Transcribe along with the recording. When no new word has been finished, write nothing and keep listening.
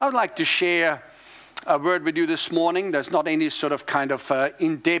I would like to share a word with you this morning. There's not any sort of kind of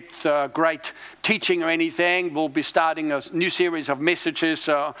in-depth, great teaching or anything. We'll be starting a new series of messages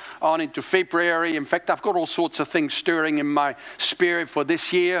on into February. In fact, I've got all sorts of things stirring in my spirit for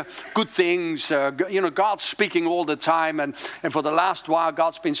this year. Good things. God's speaking all the time. And for the last while,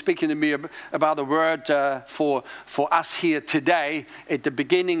 God's been speaking to me about the word for us here today at the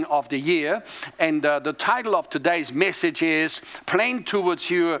beginning of the year. And the title of today's message is Playing Towards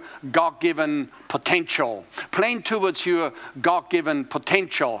Your God-Given Potential. Playing towards your God-given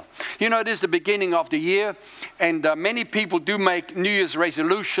potential. You know, it is the beginning of the year, and many people do make New Year's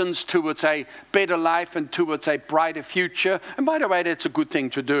resolutions towards a better life and towards a brighter future. And by the way, that's a good thing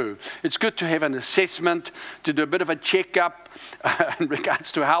to do. It's good to have an assessment, to do a bit of a checkup in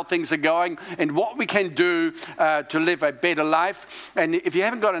regards to how things are going and what we can do to live a better life. And if you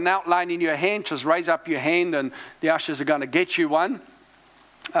haven't got an outline in your hand, just raise up your hand and the ushers are going to get you one.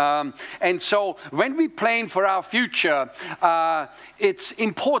 And so when we plan for our future, it's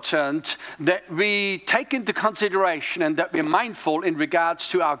important that we take into consideration and that we're mindful in regards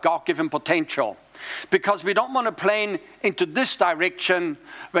to our God-given potential. Because we don't want to plan into this direction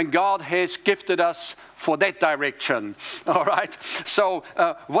when God has gifted us for that direction. All right? So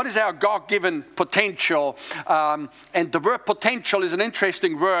what is our God-given potential? And the word potential is an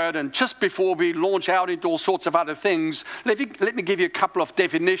interesting word. And just before we launch out into all sorts of other things, let me give you a couple of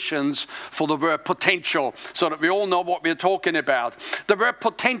definitions for the word potential so that we all know what we're talking about. The word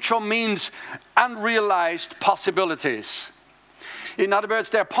potential means unrealized possibilities. In other words,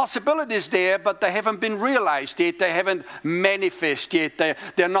 there are possibilities there, but they haven't been realized yet. They haven't manifested yet.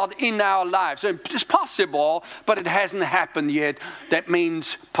 They're not in our lives. It's possible, but it hasn't happened yet. That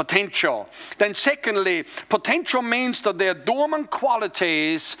means potential. Then secondly, potential means that there are dormant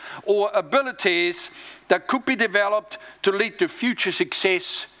qualities or abilities that could be developed to lead to future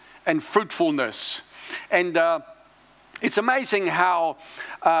success and fruitfulness. And it's amazing how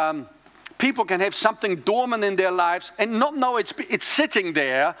people can have something dormant in their lives and not know it's sitting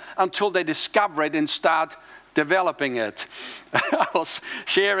there until they discover it and start developing it. I was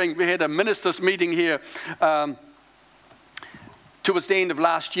sharing, we had a ministers' meeting here towards the end of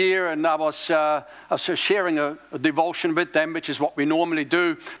last year, and I was sharing a devotion with them, which is what we normally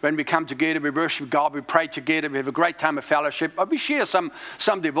do when we come together. We worship God, we pray together, we have a great time of fellowship. But we share some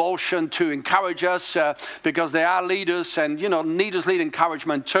devotion to encourage us because they are leaders, and leaders need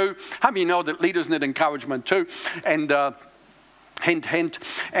encouragement too. How many know that leaders need encouragement too? And hint, hint.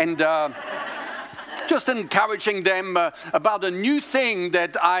 And just encouraging them about a new thing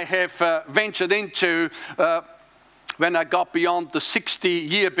that I have ventured into when I got beyond the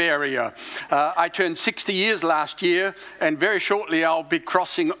 60-year barrier. I turned 60 years last year, and very shortly I'll be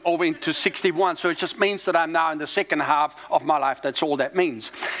crossing over into 61. So it just means that I'm now in the second half of my life. That's all that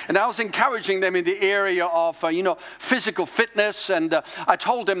means. And I was encouraging them in the area of, physical fitness, and I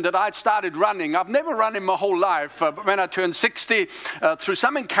told them that I'd started running. I've never run in my whole life, but when I turned 60, through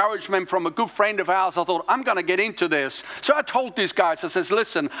some encouragement from a good friend of ours, I thought, I'm going to get into this. So I told these guys, I says,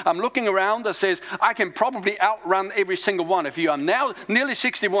 listen, I'm looking around, I says, I can probably outrun every single one of you. I'm now nearly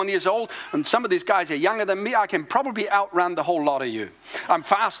 61 years old, and some of these guys are younger than me. I can probably outrun the whole lot of you. I'm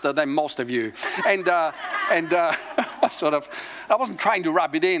faster than most of you. And I wasn't trying to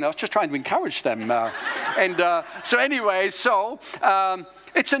rub it in. I was just trying to encourage them. So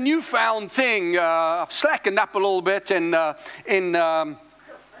it's a newfound thing. I've slackened up a little bit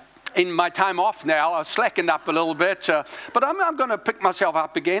in my time off now. I've slackened up a little bit, but I'm going to pick myself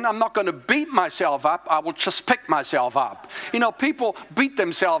up again. I'm not going to beat myself up. I will just pick myself up. People beat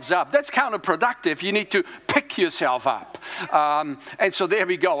themselves up. That's counterproductive. You need to pick yourself up. And so there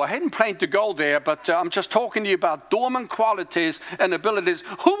we go. I hadn't planned to go there, but I'm just talking to you about dormant qualities and abilities.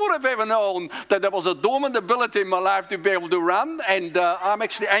 Who would have ever known that there was a dormant ability in my life to be able to run? And I'm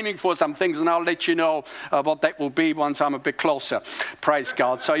actually aiming for some things, and I'll let you know what that will be once I'm a bit closer. Praise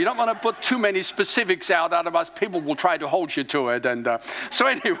God. So you don't want to put too many specifics out, otherwise people will try to hold you to it. And so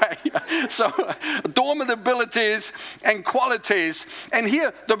dormant abilities and qualities. And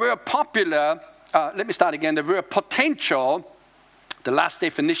here the word popular, let me start again. The word potential, the last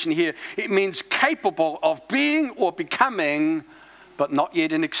definition here, it means capable of being or becoming, but not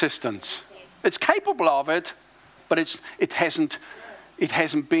yet in existence. It's capable of it, but it hasn't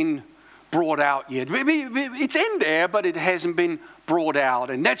been brought out yet. It's in there, but it hasn't been brought out.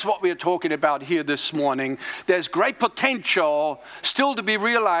 And that's what we're talking about here this morning. There's great potential still to be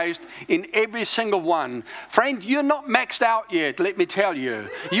realized in every single one. Friend, you're not maxed out yet, let me tell you.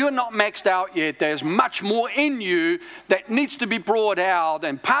 You're not maxed out yet. There's much more in you that needs to be brought out.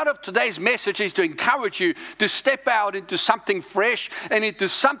 And part of today's message is to encourage you to step out into something fresh and into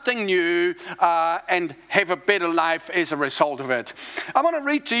something new and have a better life as a result of it. I want to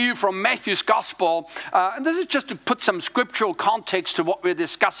read to you from Matthew's Gospel. And this is just to put some scriptural context to what we're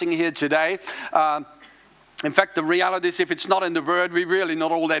discussing here today. In fact, the reality is if it's not in the Word, we're really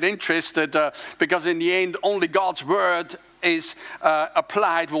not all that interested because in the end, only God's Word is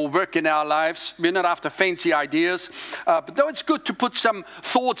applied will work in our lives. We're not after fancy ideas. But though it's good to put some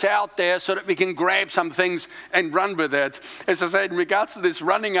thoughts out there so that we can grab some things and run with it. As I said, in regards to this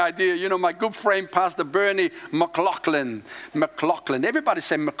running idea, you know, my good friend, Pastor Bernie McLaughlin. Everybody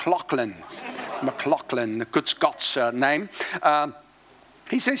say McLaughlin. McLaughlin, a good Scots name.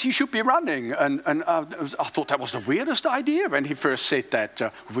 He says you should be running. And I thought that was the weirdest idea when he first said that.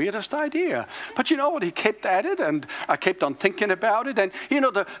 Weirdest idea. But you know what? He kept at it, and I kept on thinking about it. And you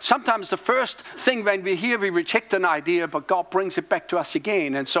know, sometimes the first thing when we hear, we reject an idea, but God brings it back to us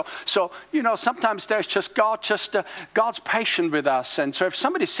again. And so you know, sometimes there's just God's patient with us. And so if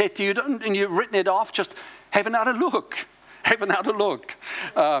somebody said to you, and you've written it off, just have another look. Have another look.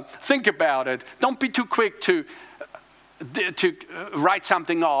 Think about it. Don't be too quick to write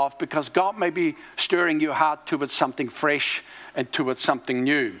something off, because God may be stirring your heart towards something fresh and towards something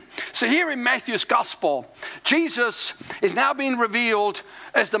new. So here in Matthew's Gospel, Jesus is now being revealed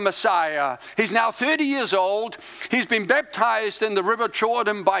as the Messiah. He's now 30 years old. He's been baptized in the River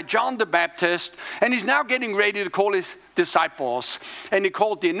Jordan by John the Baptist, and he's now getting ready to call his disciples. And he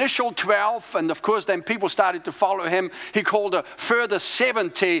called the initial 12, and of course then people started to follow him. He called a further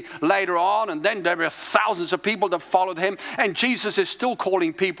 70 later on, and then there were thousands of people that followed him. And Jesus is still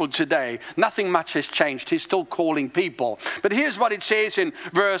calling people today. Nothing much has changed. He's still calling people. But here's what it says in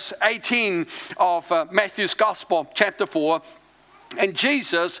verse 18 of Matthew's Gospel, chapter 4. And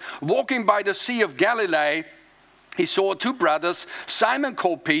Jesus, walking by the Sea of Galilee, he saw two brothers, Simon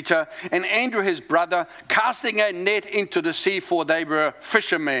called Peter, and Andrew his brother, casting a net into the sea, for they were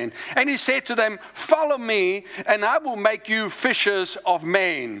fishermen. And he said to them, "Follow me, and I will make you fishers of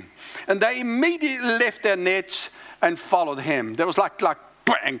men." And they immediately left their nets and followed him. There was like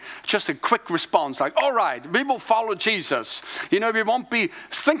bang, just a quick response, like, all right, we will follow Jesus. You know, we won't be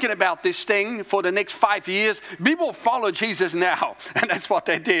thinking about this thing for the next 5 years. We will follow Jesus now. And that's what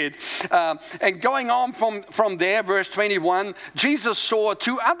they did. And going on from there, verse 21, Jesus saw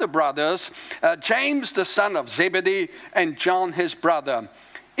two other brothers, James the son of Zebedee and John his brother,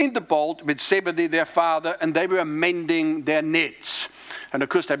 in the boat with Zebedee their father, and they were mending their nets. And of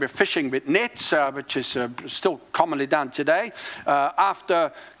course they were fishing with nets, which is still commonly done today.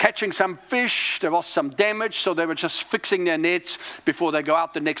 After catching some fish, there was some damage, so they were just fixing their nets before they go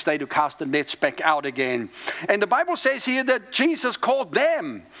out the next day to cast the nets back out again. And the Bible says here that Jesus called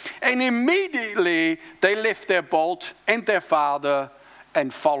them, and immediately they left their boat and their father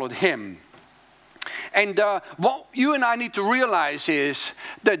and followed him. And what you and I need to realize is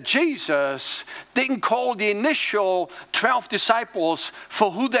that Jesus didn't call the initial 12 disciples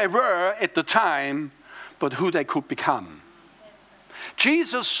for who they were at the time, but who they could become.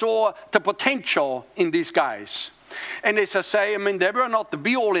 Jesus saw the potential in these guys. And as I say, I mean, they were not the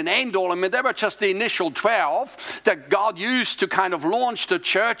be-all and end-all. I mean, they were just the initial 12 that God used to kind of launch the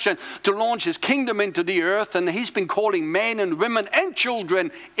church and to launch his kingdom into the earth. And he's been calling men and women and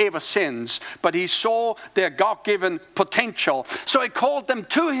children ever since. But he saw their God-given potential. So he called them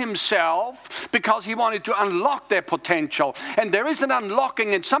to himself because he wanted to unlock their potential. And there is an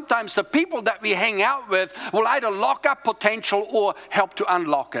unlocking, and sometimes the people that we hang out with will either lock up potential or help to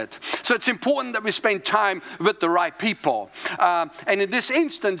unlock it. So it's important that we spend time with the right people. And in this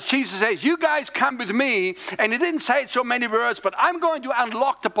instance, Jesus says, you guys come with me. And he didn't say it so many words, but I'm going to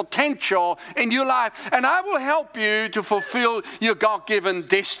unlock the potential in your life. And I will help you to fulfill your God-given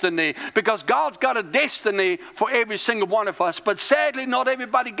destiny. Because God's got a destiny for every single one of us. But sadly, not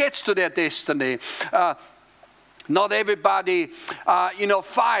everybody gets to their destiny. Not everybody,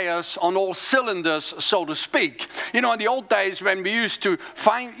 fires on all cylinders, so to speak. You know, in the old days when we used to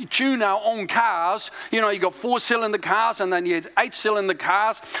fine-tune our own cars, you got 4-cylinder cars and then you had 8-cylinder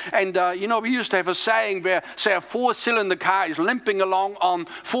cars. And, we used to have a saying where, say, a 4-cylinder car is limping along on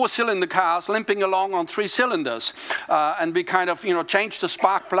 4-cylinder cars, limping along on 3 cylinders. And we kind of, changed the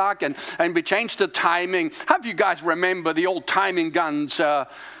spark plug and we changed the timing. How do you guys remember the old timing guns?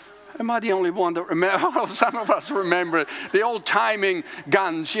 Am I the only one that remember? Some of us remember it. The old timing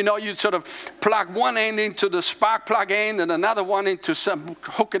guns. You know, you sort of plug one end into the spark plug end and another one into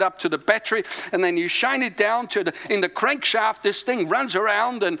hook it up to the battery, and then you shine it down in the crankshaft. This thing runs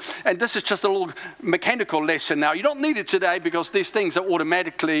around, and this is just a little mechanical lesson now. You don't need it today because these things are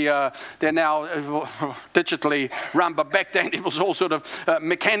automatically, they're now digitally run, but back then it was all sort of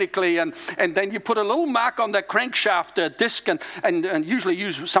mechanically, and then you put a little mark on the crankshaft disc and usually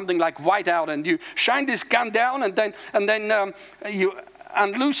use something like whiteout, and you shine this gun down, and then you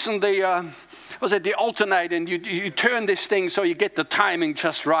unloosen the alternator, and you turn this thing so you get the timing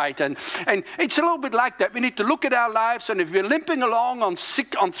just right. And it's a little bit like that. We need to look at our lives, and if we're limping along on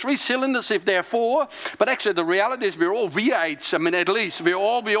 3 cylinders, if they're 4, but actually the reality is we're all V8s. I mean, at least we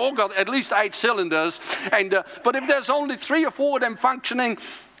all got at least 8 cylinders. But if there's only 3 or 4 of them functioning,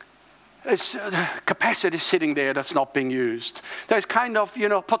 it's capacity sitting there that's not being used. There's kind of,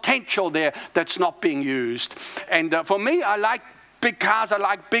 potential there that's not being used. And for me, I like big cars, I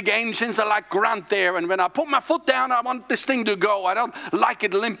like big engines, I like grunt there. And when I put my foot down, I want this thing to go. I don't like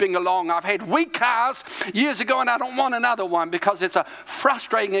it limping along. I've had weak cars years ago, and I don't want another one because it's a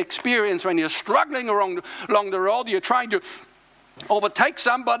frustrating experience when you're struggling along the road. You're trying to overtake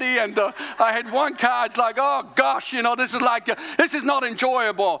somebody, and I had one car. It's like, oh gosh, this is not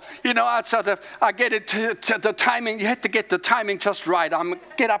enjoyable. I get it to the timing. You have to get the timing just right. I'm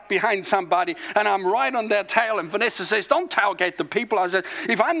get up behind somebody, and I'm right on their tail. And Vanessa says, "Don't tailgate the people." I said,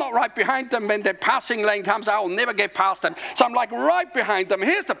 "If I'm not right behind them when their passing lane comes, I will never get past them." So I'm like right behind them.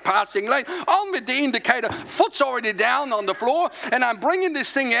 Here's the passing lane. On with the indicator. Foot's already down on the floor, and I'm bringing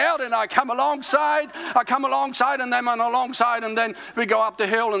this thing out, and I come alongside, and then I'm alongside, and then we go up the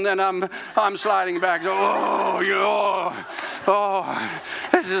hill, and then I'm sliding back.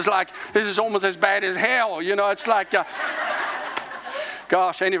 This is almost as bad as hell. It's like.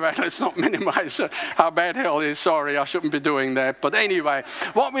 Gosh, anyway, let's not minimize how bad hell is. Sorry, I shouldn't be doing that. But anyway,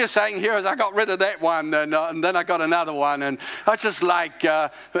 what we're saying here is I got rid of that one, and then I got another one. And I just like,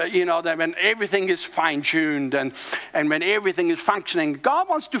 that when everything is fine-tuned and when everything is functioning, God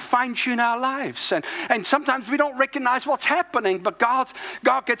wants to fine-tune our lives. And sometimes we don't recognize what's happening, but God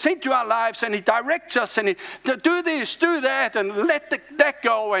gets into our lives, and He directs us, and He do this, do that, and let that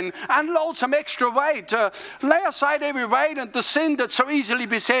go, and unload some extra weight. Lay aside every weight and the sin that so easily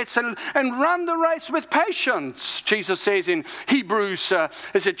besets, and run the race with patience. Jesus says in Hebrews,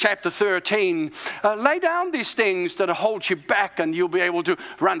 chapter 13, lay down these things that hold you back, and you'll be able to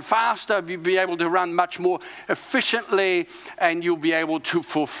run faster, you'll be able to run much more efficiently, and you'll be able to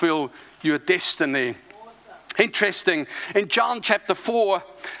fulfill your destiny. Interesting. In John chapter 1,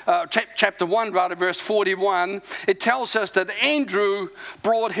 verse 41, it tells us that Andrew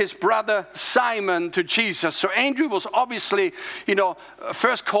brought his brother Simon to Jesus. So Andrew was obviously,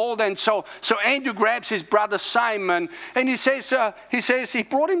 first called, and so Andrew grabs his brother Simon, and he says he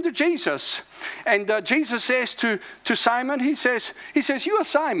brought him to Jesus, and Jesus says to Simon, he says, "You are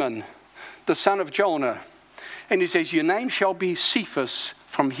Simon, the son of Jonah," and he says, "Your name shall be Cephas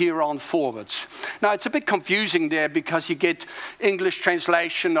from here on forwards." Now, it's a bit confusing there because you get English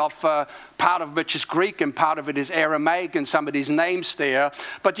translation of part of which is Greek and part of it is Aramaic, and some of these names there.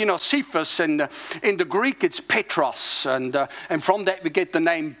 But, Cephas, in the Greek, it's Petros, and from that we get the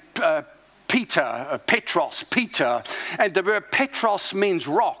name Peter, Petros, Peter. And the word Petros means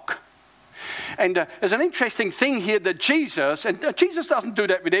rock. And there's an interesting thing here that Jesus doesn't do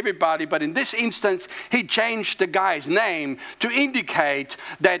that with everybody, but in this instance, He changed the guy's name to indicate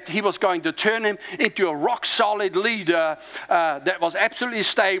that He was going to turn him into a rock-solid leader that was absolutely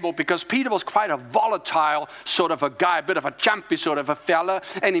stable, because Peter was quite a volatile sort of a guy, a bit of a jumpy sort of a fella,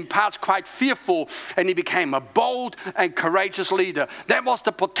 and in parts quite fearful, and he became a bold and courageous leader. That was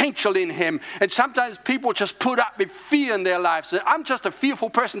the potential in him. And sometimes people just put up with fear in their lives. I'm just a fearful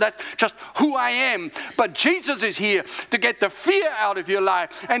person. That's just who I am. But Jesus is here to get the fear out of your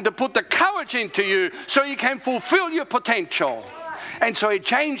life and to put the courage into you so you can fulfill your potential. And so He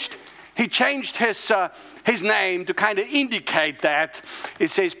changed his name to kind of indicate that.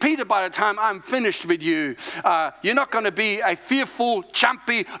 It says, "Peter, by the time I'm finished with you, you're not going to be a fearful,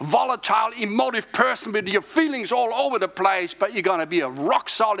 jumpy, volatile, emotive person with your feelings all over the place, but you're going to be a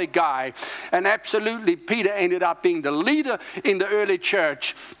rock-solid guy." And absolutely, Peter ended up being the leader in the early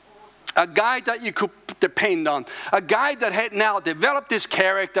church. A guy that you could depend on. A guy that had now developed his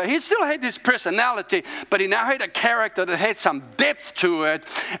character. He still had his personality, but he now had a character that had some depth to it.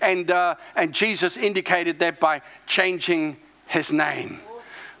 And Jesus indicated that by changing his name.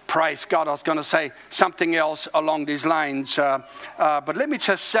 Praise God. I was going to say something else along these lines. But let me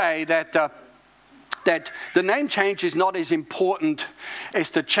just say that that the name change is not as important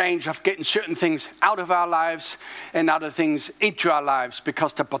as the change of getting certain things out of our lives and other things into our lives,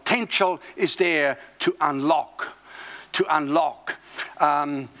 because the potential is there to unlock.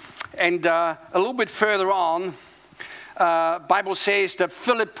 And a little bit further on, Bible says that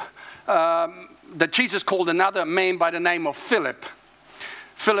that Jesus called another man by the name of Philip.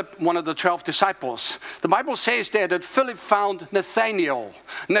 Philip, one of the 12 disciples. The Bible says there that Philip found Nathanael.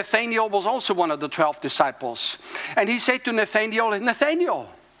 Nathanael was also one of the 12 disciples. And he said to Nathanael,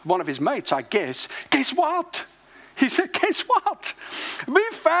 one of his mates, I guess what? He said, guess what?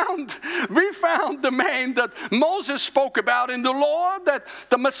 We found the man that Moses spoke about in the law, that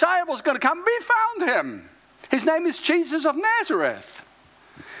the Messiah was going to come. We found him. His name is Jesus of Nazareth.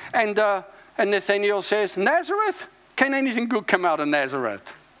 And Nathanael says, Nazareth? Can anything good come out of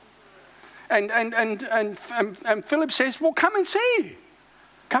Nazareth? And Philip says, well, come and see.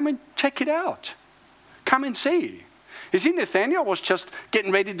 Come and check it out. Come and see. You see, Nathanael was just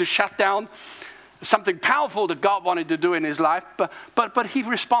getting ready to shut down something powerful that God wanted to do in his life, but he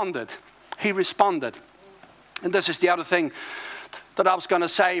responded. He responded. And this is the other thing that I was going to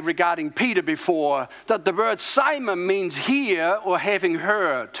say regarding Peter before, that the word Simon means hear or having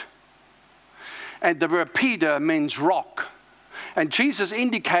heard. And the word Peter means rock. And Jesus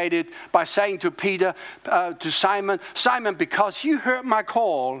indicated by saying to Peter, to Simon, Simon, because you heard my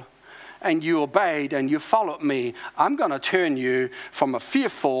call and you obeyed and you followed me, I'm going to turn you from a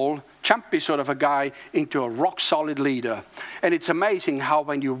fearful, jumpy sort of a guy into a rock-solid leader. And it's amazing how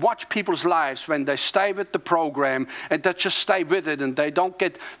when you watch people's lives, when they stay with the program and they just stay with it and they don't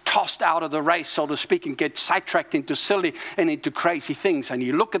get tossed out of the race, so to speak, and get sidetracked into silly and into crazy things. And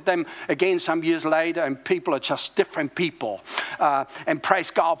you look at them again some years later and people are just different people. And praise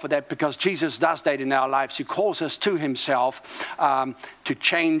God for that, because Jesus does that in our lives. He calls us to himself to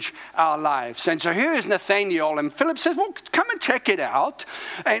change our lives. And so here is Nathanael, and Philip says, well, come and check it out.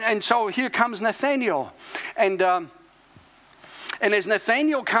 And so here comes Nathanael. And as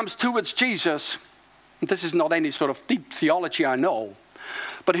Nathanael comes towards Jesus, this is not any sort of deep theology, I know,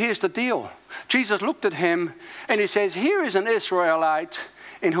 but here's the deal. Jesus looked at him and he says, here is an Israelite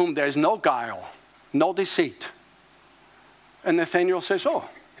in whom there's no guile, no deceit. And Nathanael says, he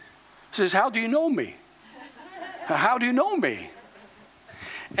says, how do you know me? How do you know me?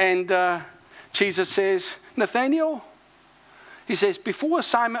 And Jesus says, Nathanael, he says, before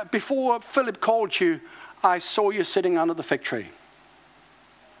Philip called you, I saw you sitting under the fig tree.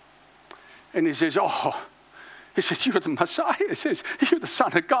 And he says, he says, you're the Messiah. He says, you're the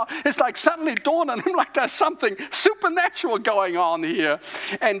Son of God. It's like suddenly dawned on him like there's something supernatural going on here.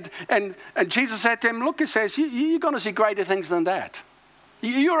 And Jesus said to him, look, he says, you're going to see greater things than that.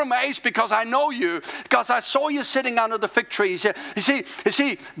 You're amazed because I know you, because I saw you sitting under the fig tree. You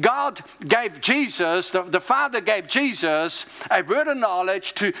see, God gave Jesus, the Father gave Jesus a word of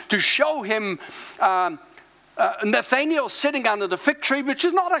knowledge to show him Nathanael sitting under the fig tree, which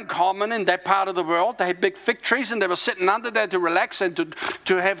is not uncommon in that part of the world. They had big fig trees and they were sitting under there to relax and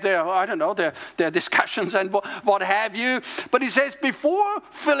to have their discussions and what have you. But he says, before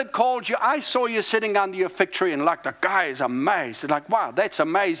Philip called you, I saw you sitting under your fig tree. And like the guy is amazed. Like, wow, that's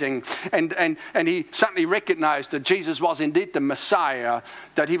amazing. And he certainly recognized that Jesus was indeed the Messiah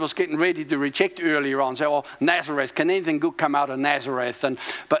that he was getting ready to reject earlier on. Say, Nazareth, can anything good come out of Nazareth?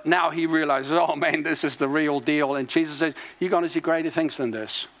 But now he realizes, oh man, this is the real deal. And Jesus says, you're going to see greater things than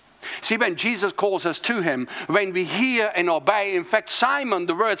this. See, when Jesus calls us to him, when we hear and obey, in fact, Simon,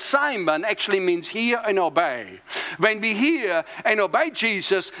 the word Simon actually means hear and obey. When we hear and obey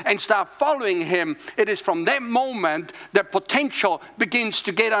Jesus and start following him, it is from that moment that potential begins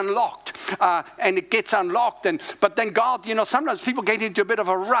to get unlocked. And it gets unlocked. But then God, sometimes people get into a bit of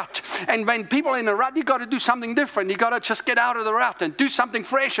a rut. And when people are in a rut, you've got to do something different. You've got to just get out of the rut and do something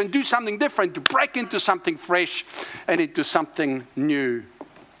fresh and do something different, to break into something fresh and into something new.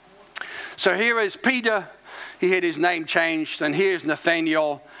 So here is Peter, he had his name changed, and here's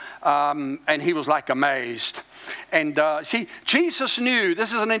Nathanael, and he was like amazed. And see, Jesus knew,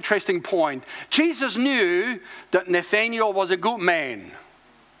 this is an interesting point, Jesus knew that Nathanael was a good man.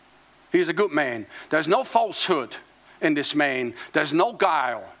 He's a good man. There's no falsehood in this man. There's no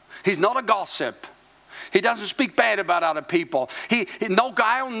guile. He's not a gossip. He doesn't speak bad about other people. He no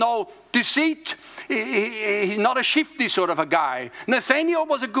guile, no deceit. He's not a shifty sort of a guy. Nathanael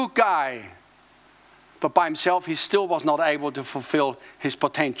was a good guy. But by himself, he still was not able to fulfill his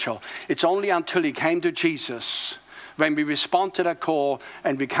potential. It's only until he came to Jesus, when we respond to that call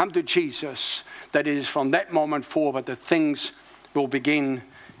and we come to Jesus, that it is from that moment forward that things will begin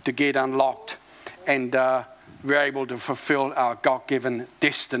to get unlocked. And we're able to fulfill our God-given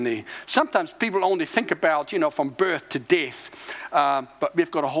destiny. Sometimes people only think about, from birth to death, but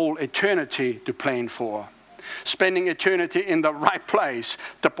we've got a whole eternity to plan for. Spending eternity in the right place.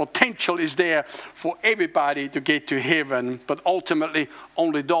 The potential is there for everybody to get to heaven, but ultimately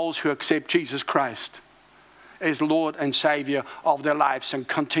only those who accept Jesus Christ as Lord and Savior of their lives and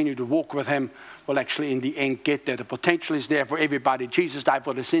continue to walk with Him will actually in the end get there. The potential is there for everybody. Jesus died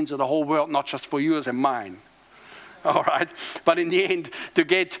for the sins of the whole world, not just for yours and mine. All right? But in the end, to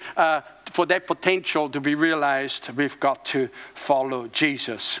get for that potential to be realized, we've got to follow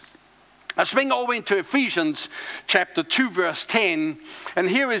Jesus. I swing over into Ephesians chapter 2, verse 10. And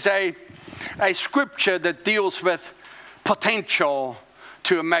here is a scripture that deals with potential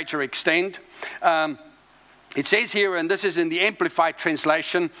to a major extent. It says here, and this is in the Amplified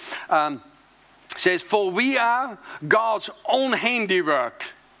translation, it says, "For we are God's own handiwork,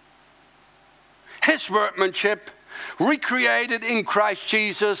 His workmanship, recreated in Christ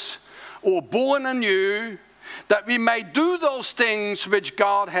Jesus, or born anew, that we may do those things which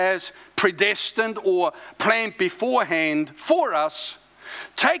God has predestined or planned beforehand for us,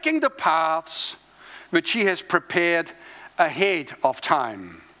 taking the paths which He has prepared ahead of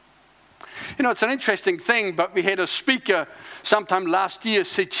time." It's an interesting thing, but we had a speaker sometime last year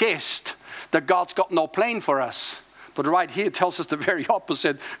suggest that God's got no plan for us. But right here tells us the very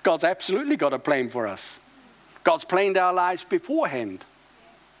opposite. God's absolutely got a plan for us. God's planned our lives beforehand.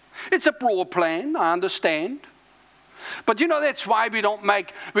 It's a broad plan, I understand. But that's why we don't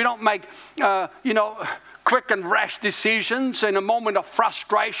make quick and rash decisions in a moment of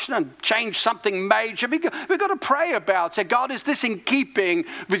frustration and change something major. We've got to pray about, say, God, is this in keeping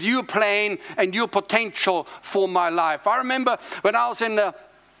with your plan and your potential for my life? I remember when I was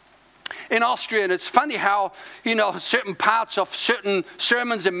in Austria, and it's funny how, certain parts of certain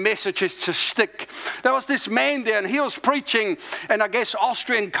sermons and messages to stick. There was this man there, and he was preaching, and I guess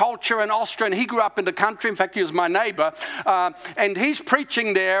Austrian culture and Austrian, he grew up in the country. In fact, he was my neighbor, and he's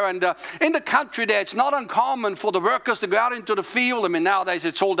preaching there, and in the country there, it's not uncommon for the workers to go out into the field. I mean, nowadays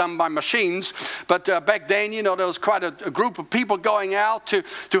it's all done by machines, but back then, there was quite a group of people going out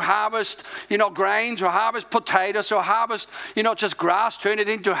to harvest, grains, or harvest potatoes, or harvest, just grass, turn it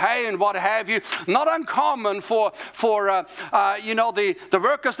into hay, and what have you. Not uncommon for the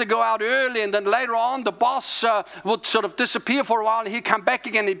workers to go out early, and then later on the boss would sort of disappear for a while, and he'd come back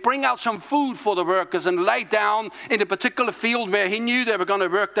again. He'd bring out some food for the workers and lay down in a particular field where he knew they were going to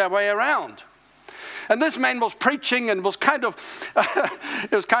work their way around. And this man was preaching and was kind of,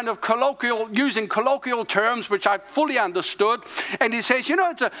 it was kind of colloquial, using colloquial terms, which I fully understood. And he says,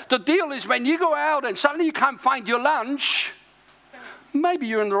 the deal is when you go out and suddenly you can't find your lunch, maybe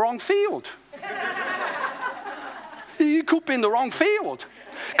you're in the wrong field. You could be in the wrong field.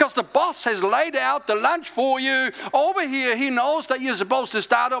 Because the boss has laid out the lunch for you. Over here, he knows that you're supposed to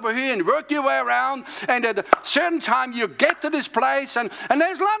start over here and work your way around. And at a certain time, you get to this place, and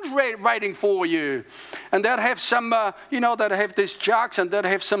there's lunch waiting for you. And they'll have some, they'll have these jugs, and they'll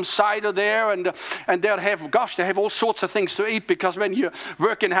have some cider there. And they'll have, they have all sorts of things to eat, because when you're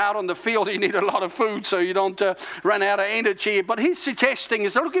working hard on the field, you need a lot of food so you don't run out of energy. But he's suggesting,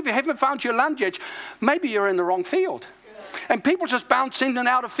 look, if you haven't found your lunch yet, maybe you're in the wrong field. And people just bounce in and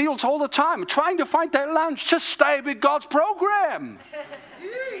out of fields all the time, trying to find their lunch. Just stay with God's program.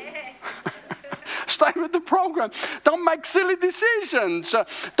 Stay with the program. Don't make silly decisions.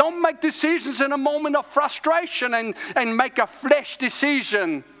 Don't make decisions in a moment of frustration and make a flesh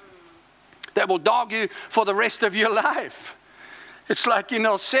decision that will dog you for the rest of your life. It's like,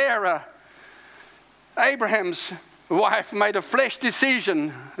 Sarah, Abraham's wife, made a flesh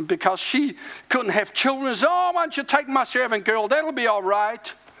decision because she couldn't have children. So, why don't you take my servant girl? That'll be all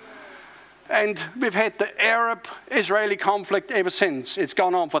right. And we've had the Arab-Israeli conflict ever since. It's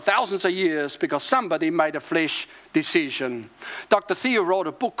gone on for thousands of years because somebody made a flesh decision. Dr. Theo wrote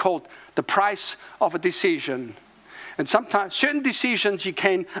a book called The Price of a Decision. And sometimes certain decisions you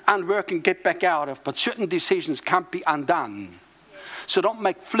can unwork and get back out of, but certain decisions can't be undone. So don't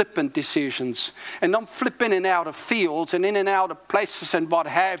make flippant decisions, and don't flip in and out of fields and in and out of places and what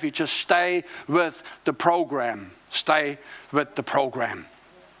have you. Just stay with the program. Stay with the program.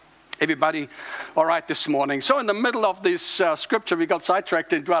 Everybody all right this morning? So in the middle of this scripture, we got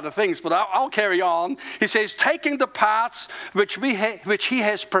sidetracked into other things, but I'll carry on. He says, taking the paths which he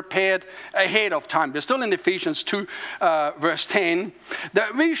has prepared ahead of time. We're still in Ephesians 2, verse 10,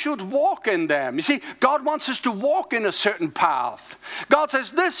 that we should walk in them. You see, God wants us to walk in a certain path. God says,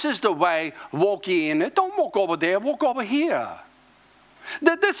 this is the way, walk ye in it. Don't walk over there, walk over here.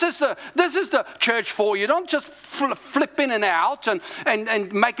 This is the church for you. Don't just flip in and out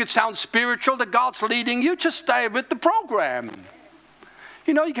and make it sound spiritual that God's leading you. Just stay with the program.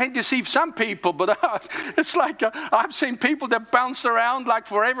 You know, you can't deceive some people, but it's like I've seen people that bounce around like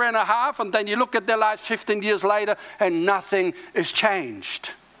forever and a half, and then you look at their lives 15 years later and nothing is changed.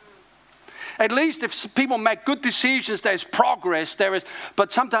 At least if people make good decisions, there's progress,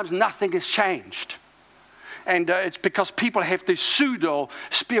 but sometimes nothing is changed. And it's because people have this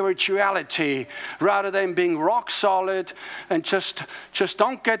pseudo-spirituality rather than being rock solid, and just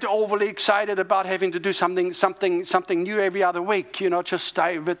don't get overly excited about having to do something new every other week. You know, just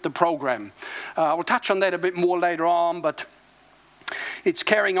stay with the program. We'll touch on that a bit more later on, but it's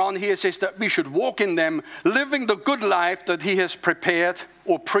carrying on here. It says that we should walk in them, living the good life that he has prepared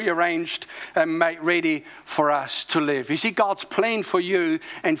or prearranged and made ready for us to live. You see, God's plan for you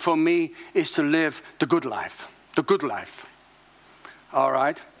and for me is to live the good life. The good life. All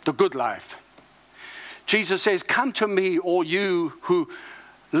right? The good life. Jesus says, come to me, all you who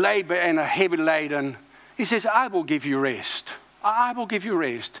labor and are heavy laden. He says, I will give you rest. I will give you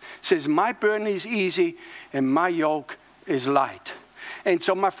rest. He says, my burden is easy and my yoke is light. And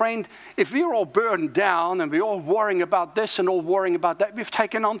so, my friend, if we're all burdened down and we're all worrying about this and all worrying about that, we've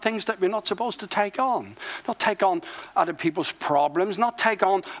taken on things that we're not supposed to take on. Not take on other people's problems, not take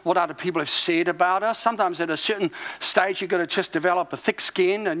on what other people have said about us. Sometimes at a certain stage, you've got to just develop a thick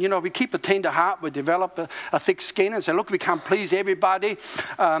skin. And, you know, we keep a tender heart, we develop a thick skin and say, look, we can't please everybody.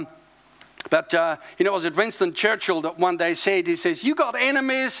 But, you know, was it Winston Churchill that one day said, he says, you got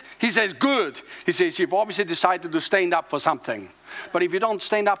enemies? He says, good. He says, you've obviously decided to stand up for something. But if you don't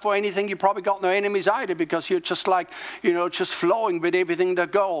stand up for anything, you probably got no enemies either, because you're just like, you know, just flowing with everything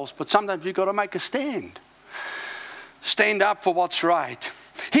that goes. But sometimes you've got to make a stand. Stand up for what's right.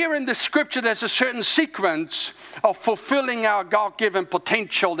 Here in the scripture, there's a certain sequence of fulfilling our God-given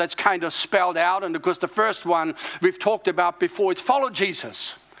potential that's kind of spelled out. And of course, the first one we've talked about before, it's follow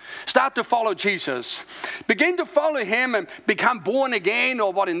Jesus. Start to follow Jesus. Begin to follow him and become born again,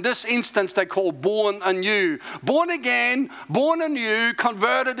 or what in this instance they call born anew. Born again, born anew,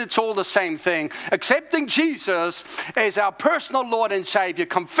 converted, it's all the same thing. Accepting Jesus as our personal Lord and Savior.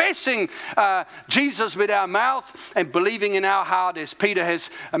 Confessing Jesus with our mouth and believing in our heart, as Peter has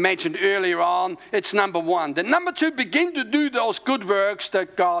mentioned earlier on. It's number one. Then number two, begin to do those good works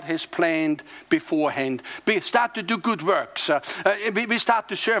that God has planned beforehand. Start to do good works. We start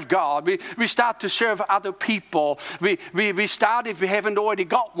to serve God. We start to serve other people. We start, if we haven't already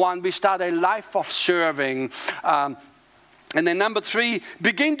got one, we start a life of serving. And then number three,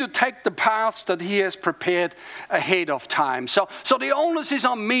 begin to take the paths that he has prepared ahead of time. So the onus is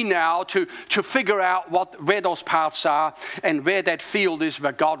on me now to figure out where those paths are and where that field is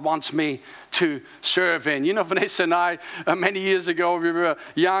where God wants me to serve in. You know, Vanessa and I, many years ago, we were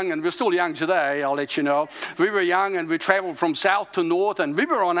young, and we're still young today, I'll let you know. We were young, and we traveled from south to north, and we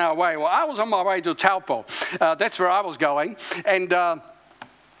were on our way. Well, I was on my way to Taupo. That's where I was going. And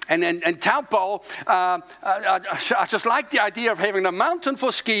Taupo, I just like the idea of having a mountain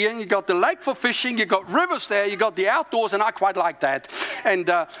for skiing. You got the lake for fishing. You got rivers there. You got the outdoors, and I quite like that. And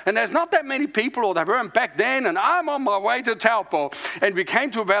there's not that many people, or there weren't back then. And I'm on my way to Taupo. And we came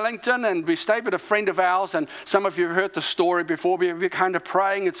to Wellington, and we stayed with a friend of ours. And some of you have heard the story before. We were kind of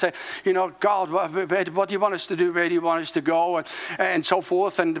praying and say, you know, God, what do you want us to do? Where do you want us to go? And so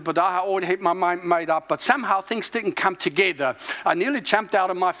forth. But I already had my mind made up. But somehow things didn't come together. I nearly jumped out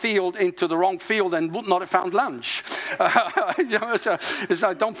of my field into the wrong field and would not have found lunch. You know, it's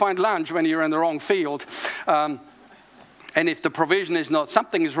like, don't find lunch when you're in the wrong field. And if the provision is not,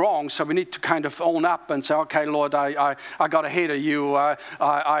 something is wrong, so we need to kind of own up and say, okay, Lord, I got ahead of you.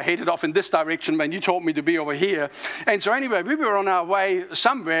 I headed off in this direction when you told me to be over here. And so anyway, we were on our way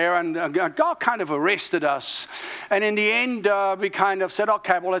somewhere, and God kind of arrested us. And in the end, we kind of said,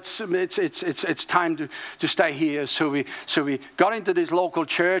 okay, well, it's time to stay here. So we got into this local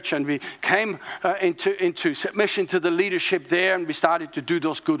church, and we came into submission to the leadership there, and we started to do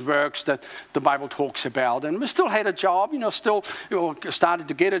those good works that the Bible talks about. And we still had a job, started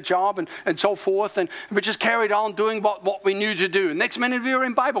to get a job and so forth. And we just carried on doing what we knew to do. And next minute we were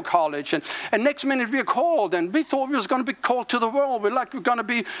in Bible college. And next minute we were called. And we thought we was going to be called to the world. We're going to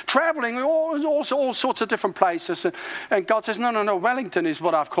be traveling all sorts of different places. And God says, no, Wellington is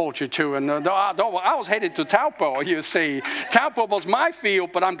what I've called you to. And I was headed to Taupo, you see. Taupo was my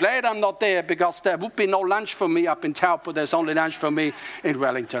field, but I'm glad I'm not there, because there would be no lunch for me up in Taupo. There's only lunch for me in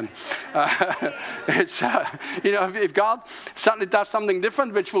Wellington. If God suddenly does something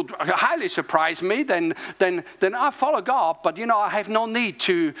different, which will highly surprise me, then I follow God. But I have no need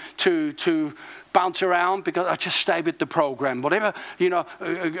to bounce around because I just stay with the program. Whatever,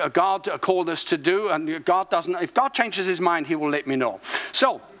 God called us to do, and if God changes his mind, he will let me know.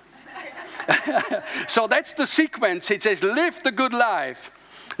 So, so that's the sequence. It says, live the good life.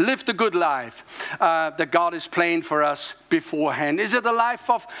 Live the good life that God has planned for us beforehand. Is it a life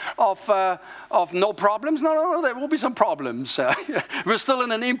of no problems? No, there will be some problems. We're still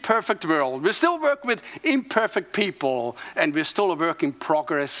in an imperfect world. We still work with imperfect people, and we're still a work in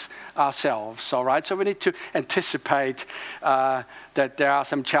progress ourselves. All right, so we need to anticipate that there are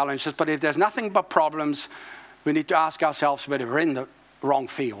some challenges. But if there's nothing but problems, we need to ask ourselves whether we're in the wrong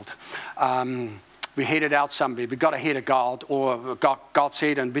field. We headed out somewhere. We got ahead of God, or God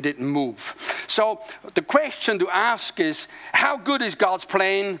said, and we didn't move. So the question to ask is, how good is God's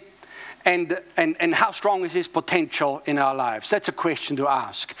plan, and how strong is his potential in our lives? That's a question to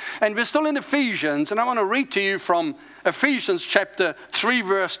ask. And we're still in Ephesians, and I want to read to you from Ephesians chapter 3,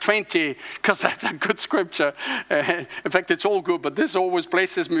 verse 20, because that's a good scripture. In fact, it's all good, but this always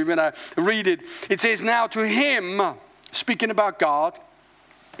blesses me when I read it. It says, now to him, speaking about God,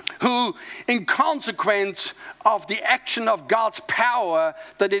 who, in consequence of the action of God's power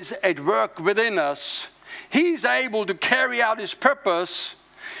that is at work within us, he's able to carry out his purpose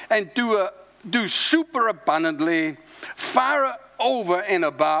and do super abundantly, far over and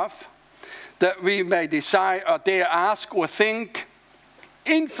above, that we may desire or dare ask or think,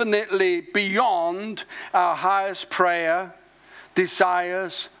 infinitely beyond our highest prayer,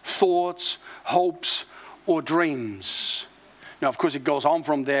 desires, thoughts, hopes, or dreams. Now, of course, it goes on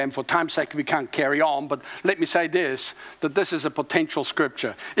from there, and for time's sake, we can't carry on. But let me say this, that this is a potential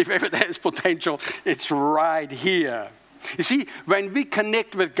scripture. If ever there is potential, it's right here. You see, when we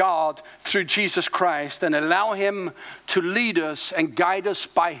connect with God through Jesus Christ and allow him to lead us and guide us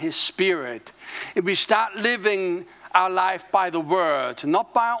by his Spirit, if we start living our life by the Word,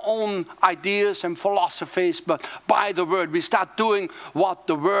 not by our own ideas and philosophies, but by the Word. We start doing what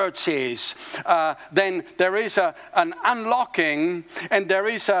the Word says. Then there is an unlocking, and there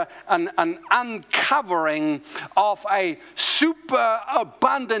is an uncovering of a super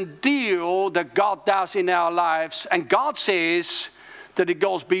abundant deal that God does in our lives. And God says that it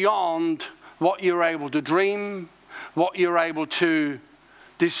goes beyond what you're able to dream, what you're able to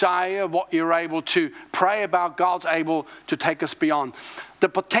desire, what you're able to pray about. God's able to take us beyond. The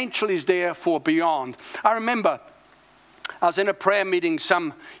potential is there for beyond. I remember I was in a prayer meeting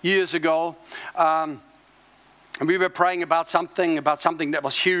some years ago, and we were praying about something that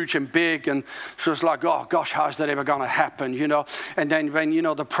was huge and big, and it was like, oh gosh, how is that ever going to happen, And then when,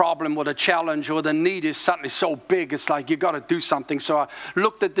 the problem or the challenge or the need is suddenly so big, it's like, you got to do something. So I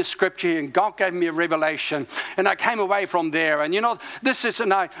looked at this scripture, and God gave me a revelation, and I came away from there. And this is,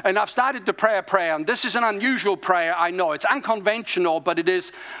 and I've started to pray a prayer, and this is an unusual prayer, I know. It's unconventional, but it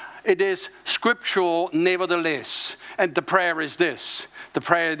is scriptural nevertheless. And the prayer is this. The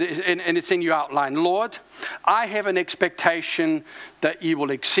prayer, and it's in your outline. Lord, I have an expectation that you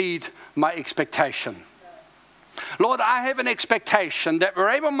will exceed my expectation. Lord, I have an expectation that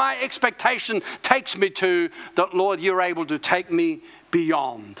wherever my expectation takes me to, that, Lord, you're able to take me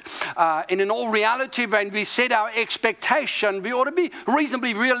beyond. And in all reality, when we set our expectation, we ought to be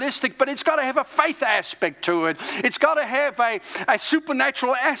reasonably realistic, but it's got to have a faith aspect to it. It's got to have a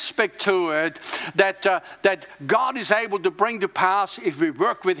supernatural aspect to it that God is able to bring to pass if we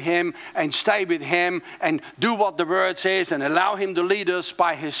work with him and stay with him and do what the Word says and allow him to lead us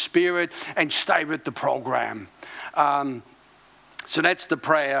by his Spirit and stay with the program. So that's the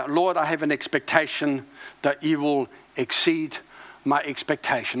prayer. Lord, I have an expectation that you will exceed my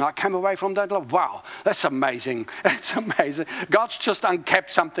expectation. I came away from that, like, wow, that's amazing. It's amazing. God's just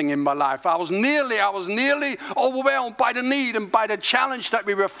uncapped something in my life. I was nearly overwhelmed by the need and by the challenge that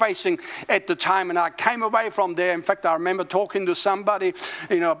we were facing at the time. And I came away from there. In fact, I remember talking to somebody,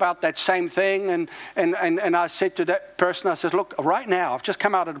 about that same thing. And I said to that person, I said, look, right now, I've just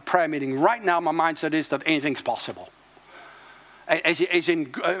come out of the prayer meeting. Right now, my mindset is that anything's possible.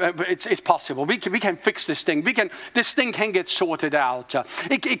 It's possible. We can fix this thing. This thing can get sorted out.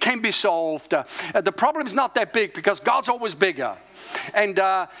 It can be solved. The problem is not that big because God's always bigger. And,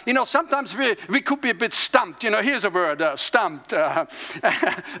 sometimes we could be a bit stumped. Here's a word, stumped, a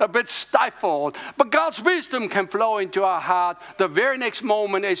bit stifled. But God's wisdom can flow into our heart the very next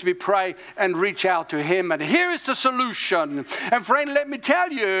moment as we pray and reach out to him. And here is the solution. And friend, let me tell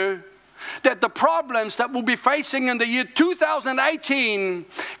you, that the problems that we'll be facing in the year 2018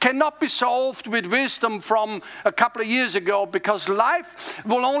 cannot be solved with wisdom from a couple of years ago, because life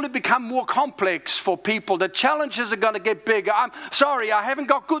will only become more complex for people. The challenges are going to get bigger. I'm sorry, I haven't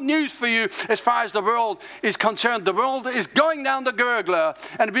got good news for you as far as the world is concerned. The world is going down the gurgler,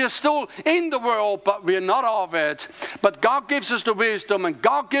 and we are still in the world, but we are not of it. But God gives us the wisdom, and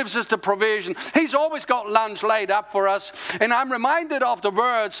God gives us the provision. He's always got lunch laid up for us. And I'm reminded of the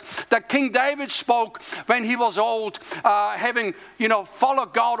words that King David spoke when he was old, having,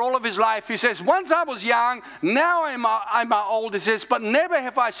 followed God all of his life. He says, once I was young, now I'm old. He says, but never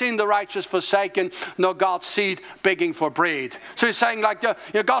have I seen the righteous forsaken, nor God's seed begging for bread. So he's saying,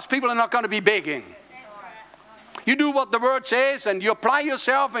 God's people are not going to be begging. You do what the word says, and you apply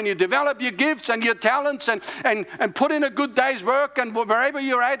yourself, and you develop your gifts and your talents, and put in a good day's work, and wherever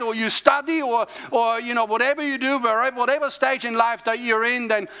you're at, or you study, or whatever you do, whatever stage in life that you're in,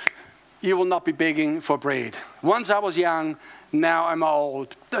 then you will not be begging for bread. Once I was young, now I'm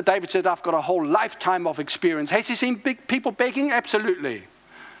old. David said, I've got a whole lifetime of experience. Has he seen people begging? Absolutely.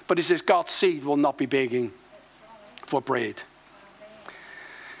 But he says, God's seed will not be begging for bread.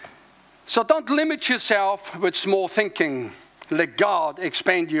 So don't limit yourself with small thinking. Let God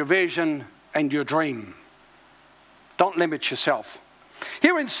expand your vision and your dream. Don't limit yourself.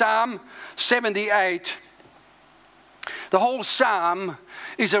 Here in Psalm 78, the whole psalm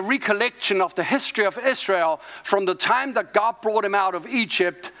is a recollection of the history of Israel from the time that God brought them out of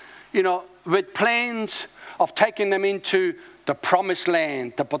Egypt, with plans of taking them into the promised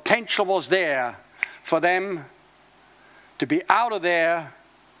land. The potential was there for them to be out of there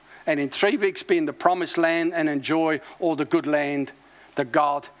and in 3 weeks be in the promised land and enjoy all the good land that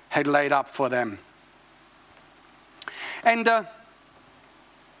God had laid up for them. And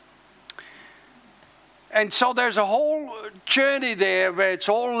so there's a whole journey there where it's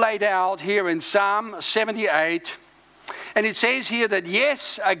all laid out here in Psalm 78. And it says here that,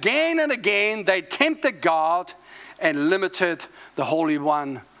 yes, again and again they tempted God and limited the Holy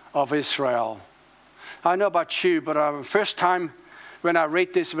One of Israel. I know about you, but the first time when I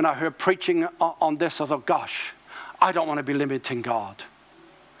read this, when I heard preaching on this, I thought, gosh, I don't want to be limiting God.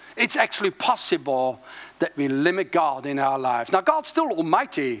 It's actually possible that we limit God in our lives. Now, God's still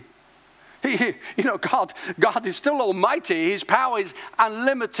almighty. God is still almighty. His power is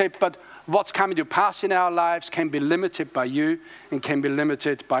unlimited, but what's coming to pass in our lives can be limited by you and can be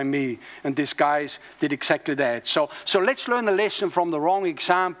limited by me. And these guys did exactly that. So let's learn a lesson from the wrong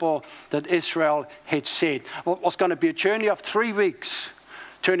example that Israel had set. What was going to be a journey of 3 weeks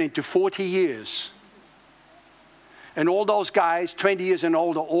turned into 40 years. And all those guys, 20 years and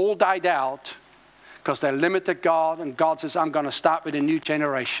older, all died out because they limited God. And God says, I'm going to start with a new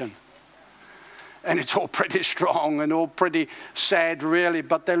generation. And it's all pretty strong and all pretty sad, really,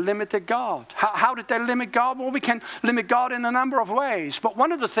 but they limited God. How did they limit God? Well, we can limit God in a number of ways. But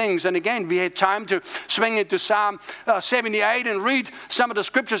one of the things, and again, we had time to swing into Psalm 78 and read some of the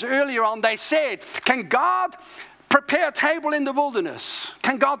scriptures earlier on. They said, can God prepare a table in the wilderness?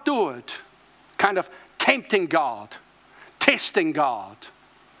 Can God do it? Kind of tempting God, testing God.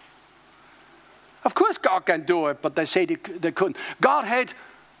 Of course God can do it, but they said they couldn't. God had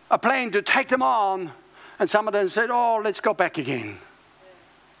a plan to take them on, and some of them said, oh, let's go back again.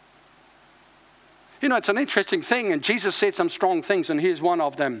 It's an interesting thing, and Jesus said some strong things, and here's one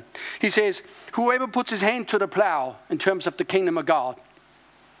of them. He says, whoever puts his hand to the plow in terms of the kingdom of God,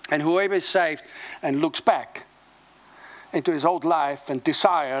 and whoever is saved and looks back into his old life and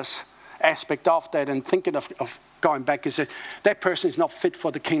desires aspect of that and thinking of going back, he says, that person is not fit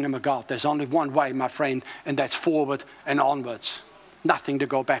for the kingdom of God. There's only one way, my friend, and that's forward and onwards. Nothing to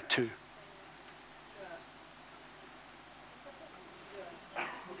go back to.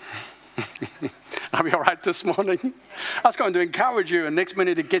 Are we all right this morning? I was going to encourage you, and next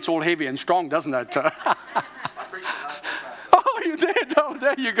minute it gets all heavy and strong, doesn't it? Oh, you did? Oh,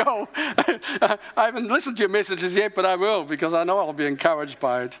 there you go. I haven't listened to your messages yet, but I will, because I know I'll be encouraged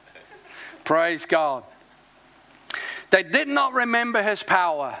by it. Praise God. They did not remember his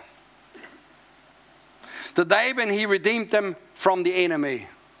power. The day when he redeemed them from the enemy.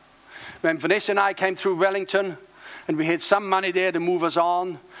 When Vanessa and I came through Wellington, and we had some money there to move us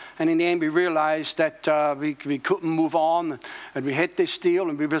on, and in the end we realized that we couldn't move on, and we had this deal,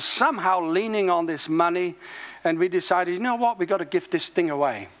 and we were somehow leaning on this money, and we decided, you know what, we got to give this thing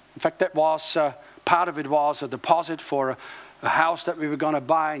away. In fact, that was part of it was a deposit for a house that we were going to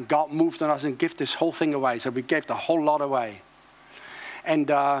buy, and God moved on us and give this whole thing away. So we gave the whole lot away, and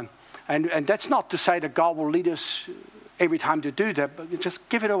that's not to say that God will lead us every time to do that, but just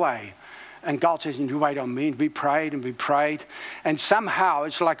give it away. And God says, you wait on me. And we prayed and we prayed. And somehow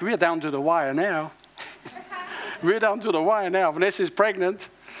it's like we're down to the wire now. We're down to the wire now. Vanessa's pregnant.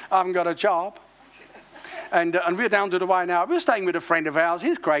 I haven't got a job. And we're down to the wire now. We're staying with a friend of ours.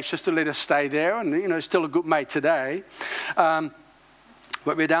 He's gracious to let us stay there. And, still a good mate today.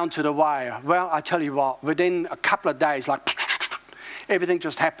 But we're down to the wire. Well, I tell you what, within a couple of days, everything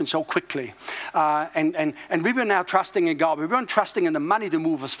just happened so quickly. And we were now trusting in God. We weren't trusting in the money to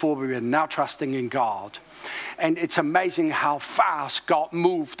move us forward. We were now trusting in God. And it's amazing how fast God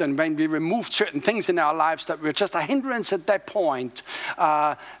moved. And when we removed certain things in our lives that were just a hindrance at that point,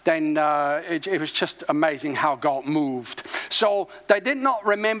 then it was just amazing how God moved. So they did not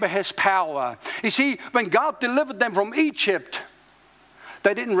remember his power. You see, when God delivered them from Egypt,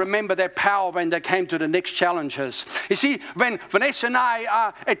 they didn't remember their power when they came to the next challenges. You see, when Vanessa and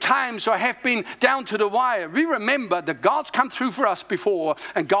I at times have been down to the wire, we remember that God's come through for us before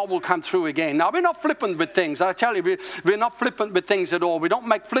and God will come through again. Now, we're not flippant with things. I tell you, we're not flippant with things at all. We don't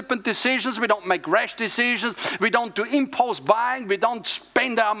make flippant decisions. We don't make rash decisions. We don't do impulse buying. We don't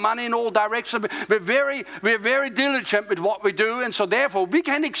spend our money in all directions. We're very diligent with what we do. And so therefore, we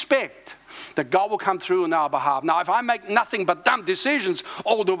can expect that God will come through on our behalf. Now, if I make nothing but dumb decisions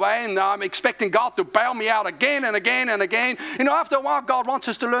all the way and I'm expecting God to bail me out again and again and again, after a while, God wants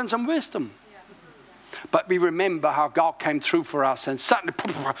us to learn some wisdom. Yeah. But we remember how God came through for us and suddenly,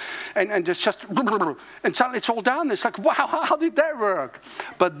 and suddenly it's all done. It's like, wow, how did that work?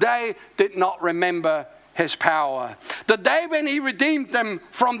 But they did not remember his power. The day when he redeemed them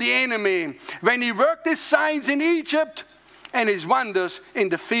from the enemy, when he worked his signs in Egypt, and his wonders in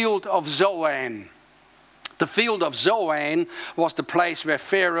the field of Zoan. The field of Zoan was the place where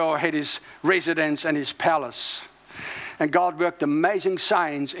Pharaoh had his residence and his palace. And God worked amazing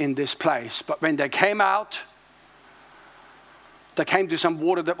signs in this place. But when they came out, they came to some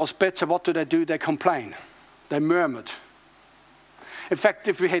water that was bitter. What do? They complained. They murmured. In fact,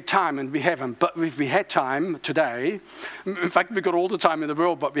 if we had time, and we haven't, but if we had time today, in fact, we've got all the time in the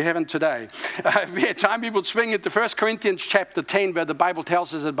world, but we haven't today. If we had time, we would swing into 1 Corinthians chapter 10, where the Bible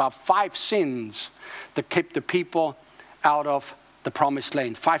tells us about 5 sins that kept the people out of the promised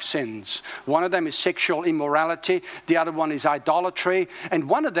land. 5 sins. One of them is sexual immorality. The other one is idolatry. And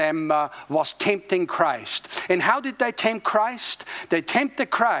one of them was tempting Christ. And how did they tempt Christ? They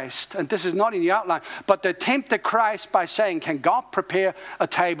tempted Christ, and this is not in the outline, but they tempted Christ by saying, can God prepare a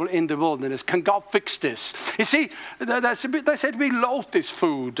table in the wilderness? Can God fix this? You see, they said, we loathe this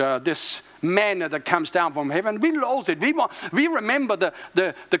food, this manna that comes down from heaven. We loathe it. We remember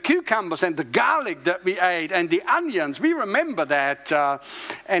the cucumbers and the garlic that we ate and the onions. We remember that.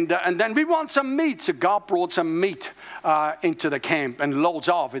 And then we want some meat. So God brought some meat into the camp and loads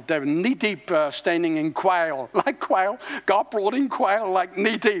of it. They were knee-deep standing in quail. Like quail. God brought in quail like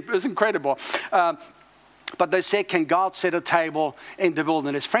knee-deep. It's incredible. But they said, can God set a table in the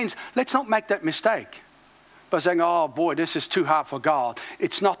wilderness? Friends, let's not make that mistake by saying, oh boy, this is too hard for God.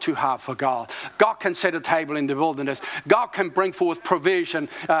 It's not too hard for God. God can set a table in the wilderness. God can bring forth provision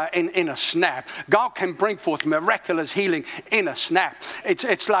in a snap. God can bring forth miraculous healing in a snap.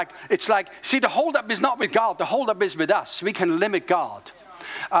 It's like, see, the holdup is not with God. The holdup is with us. We can limit God.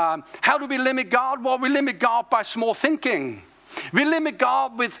 How do we limit God? Well, we limit God by small thinking. We limit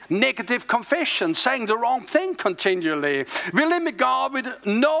God with negative confession, saying the wrong thing continually. We limit God with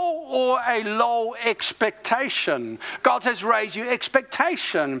no or a low expectation. God has raised your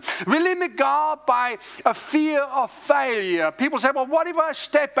expectation. We limit God by a fear of failure. People say, well, what if I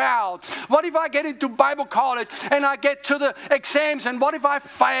step out? What if I get into Bible college and I get to the exams, and what if I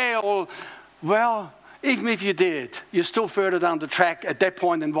fail? Well, even if you did, you're still further down the track at that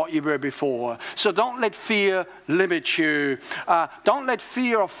point than what you were before. So don't let fear limit you. Don't let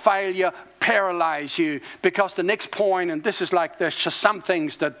fear of failure paralyze you, because the next point, and this is like, there's just some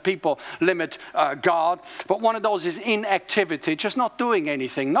things that people limit God, but one of those is inactivity, just not doing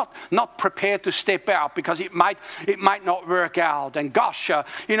anything, not prepared to step out because it might not work out. And gosh,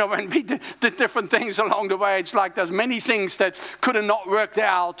 when we did different things along the way, it's like there's many things that could have not worked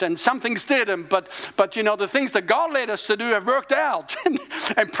out, and some things didn't, but the things that God led us to do have worked out.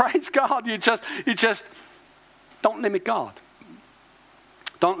 And praise God, you just don't limit God.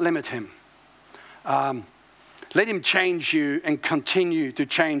 Don't limit him. Let him change you and continue to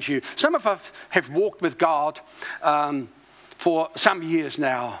change you. Some of us have walked with God for some years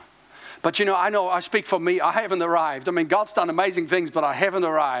now. But I know, I speak for me, I haven't arrived. I mean, God's done amazing things, but I haven't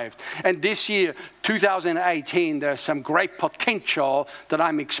arrived. And this year, 2018, there's some great potential that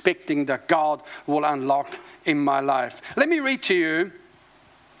I'm expecting that God will unlock in my life. Let me read to you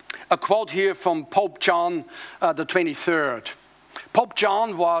a quote here from Pope John the 23rd. Pope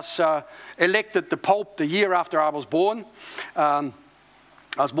John was elected the Pope the year after I was born. I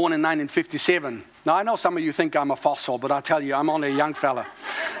was born in 1957. Now, I know some of you think I'm a fossil, but I tell you, I'm only a young fella.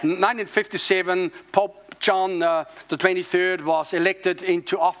 1957, Pope John the 23rd was elected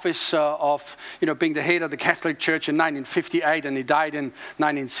into office of, being the head of the Catholic Church in 1958, and he died in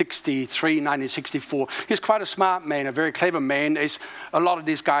 1963, 1964. He's quite a smart man, a very clever man, as a lot of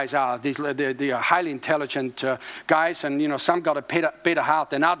these guys are. They are highly intelligent guys, and, some got a better heart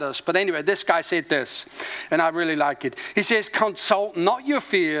than others. But anyway, this guy said this, and I really like it. He says, consult not your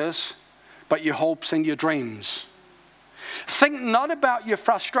fears, but your hopes and your dreams. Think not about your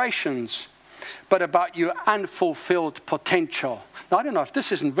frustrations, but about your unfulfilled potential. Now, I don't know if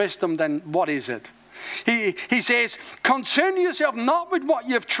this isn't wisdom, then what is it? He says, concern yourself not with what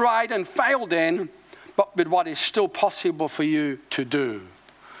you've tried and failed in, but with what is still possible for you to do.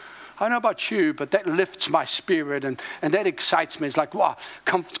 I don't know about you, but that lifts my spirit and that excites me. It's like, wow,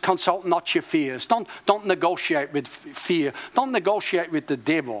 consult not your fears. Don't negotiate with fear. Don't negotiate with the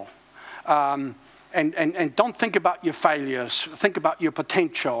devil. And don't think about your failures. Think about your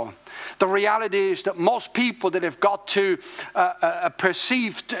potential. The reality is that most people that have got to a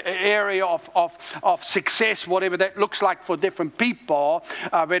perceived area of success, whatever that looks like for different people,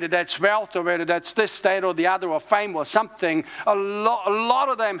 whether that's wealth or whether that's this, that, or the other, or fame or something, a lot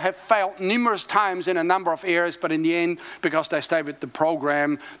of them have failed numerous times in a number of areas, but in the end, because they stayed with the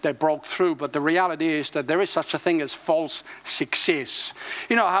program, they broke through. But the reality is that there is such a thing as false success.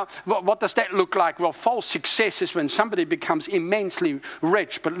 What does that look like? Well, false success is when somebody becomes immensely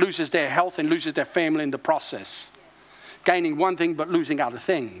rich but loses their health and loses their family in the process. Gaining one thing but losing other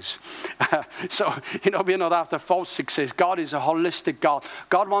things. So, we're not after false success. God is a holistic God.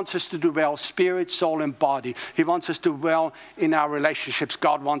 God wants us to do well, spirit, soul, and body. He wants us to do well in our relationships.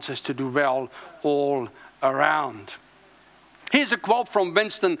 God wants us to do well all around. Here's a quote from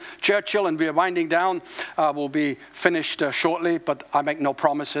Winston Churchill, and we're winding down. We'll be finished shortly, but I make no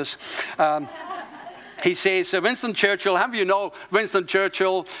promises. He says, Winston Churchill, how do you know Winston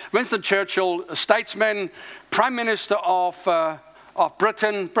Churchill? Winston Churchill, a statesman, Prime Minister of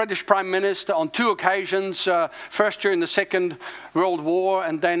Britain, British Prime Minister on two occasions, first during the Second World War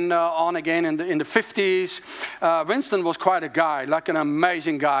and then on again in the 50s. Winston was quite a guy, like an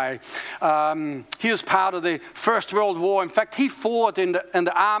amazing guy. He was part of the First World War. In fact, he fought in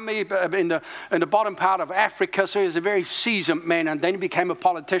the army in the bottom part of Africa, so he was a very seasoned man, and then he became a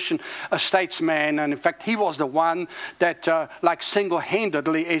politician, a statesman, and in fact, he was the one that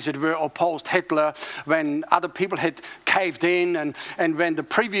single-handedly, as it were, opposed Hitler when other people had caved in, and when the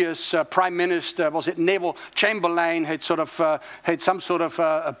previous Prime Minister, was it Neville Chamberlain, had some sort of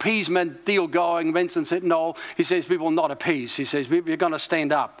appeasement deal going. Winston said, no. He says, we will not appease. He says, we're going to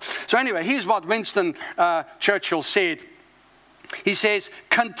stand up. So anyway, here's what Winston Churchill said. He says,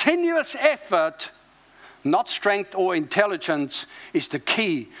 continuous effort, not strength or intelligence, is the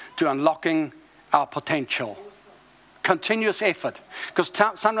key to unlocking our potential. Continuous effort. Because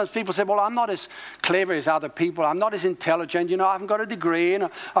sometimes people say, well, I'm not as clever as other people. I'm not as intelligent. I haven't got a degree, and I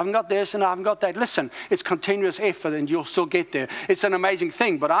haven't got this, and I haven't got that. Listen, it's continuous effort, and you'll still get there. It's an amazing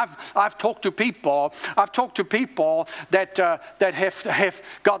thing. But I've talked to people. That have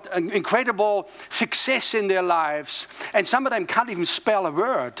got incredible success in their lives, and some of them can't even spell a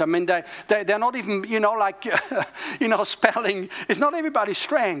word. I mean, they're not even, spelling is not everybody's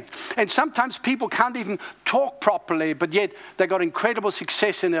strength. And sometimes people can't even talk properly, but yet they got incredible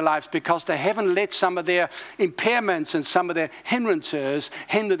success in their lives because they haven't let some of their impairments and some of their hindrances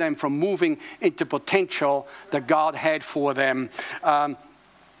hinder them from moving into potential that God had for them.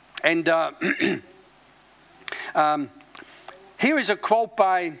 Here is a quote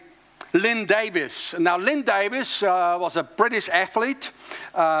by Lynn Davis. Now, Lynn Davis was a British athlete.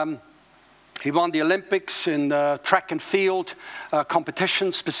 He won the Olympics in track and field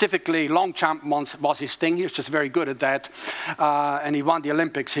competition. Specifically, long jump was his thing. He was just very good at that. And he won the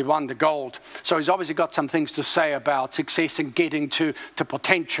Olympics. He won the gold. So he's obviously got some things to say about success and getting to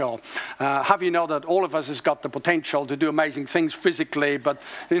potential. Have you know that all of us has got the potential to do amazing things physically, but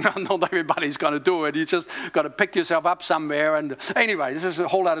not everybody's going to do it. You just got to pick yourself up somewhere. And anyway, this is a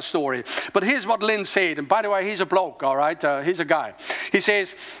whole other story. But here's what Lynn said. And by the way, he's a bloke, all right? He's a guy. He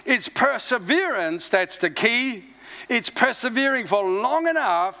says, it's perseverance that's the key. It's persevering for long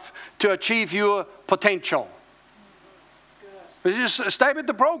enough to achieve your potential. Just stay with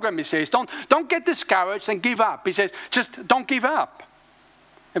the program, he says. Don't get discouraged and give up. He says, just don't give up.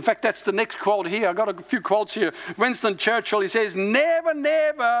 In fact, that's the next quote here. I've got a few quotes here. Winston Churchill, he says, never,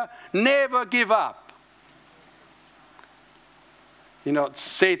 never, never give up. It's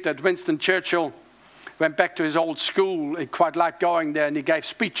said that Winston Churchill went back to his old school. He quite liked going there, and he gave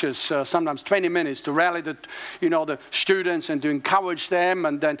speeches, sometimes 20 minutes, to rally the students and to encourage them.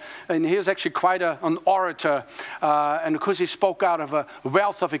 And he was actually quite an orator. And because he spoke out of a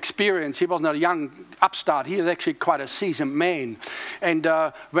wealth of experience, he wasn't a young upstart. He was actually quite a seasoned man. And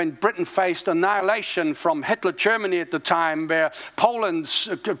when Britain faced annihilation from Hitler Germany at the time, where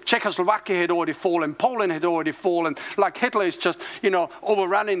Czechoslovakia had already fallen, Poland had already fallen, like Hitler is just,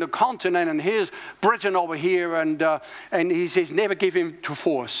 overrunning the continent, and here's Britain over here, and he says, never give in to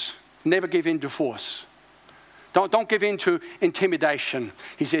force. Never give in to force. Don't give in to intimidation.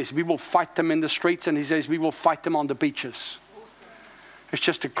 He says, we will fight them in the streets, and he says, we will fight them on the beaches. It's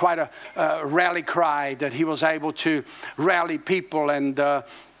just quite a rally cry that he was able to rally people, and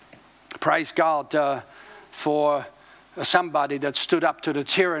praise God for somebody that stood up to the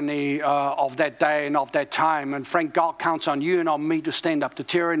tyranny of that day and of that time. And friend, God counts on you and on me to stand up to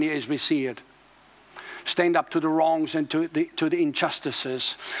tyranny as we see it. Stand up to the wrongs and to the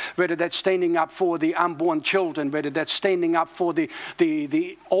injustices. Whether that's standing up for the unborn children, whether that's standing up for the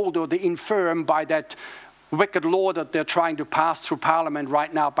old or the infirm by that wicked law that they're trying to pass through Parliament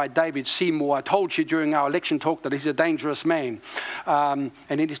right now by David Seymour. I told you during our election talk that he's a dangerous man. And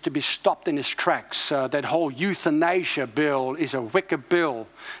it is to be stopped in his tracks. That whole euthanasia bill is a wicked bill.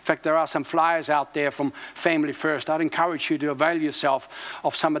 In fact, there are some flyers out there from Family First. I'd encourage you to avail yourself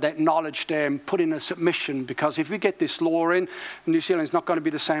of some of that knowledge there and put in a submission, because if we get this law in, New Zealand's not going to be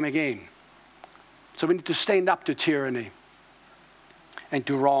the same again. So we need to stand up to tyranny and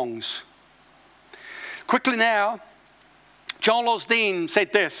to wrongs. Quickly now, Joel Osteen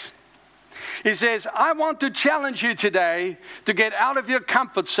said this. He says, I want to challenge you today to get out of your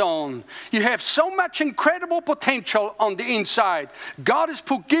comfort zone. You have so much incredible potential on the inside. God has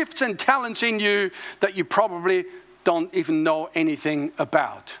put gifts and talents in you that you probably don't even know anything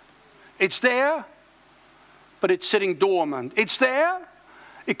about. It's there, but it's sitting dormant. It's there.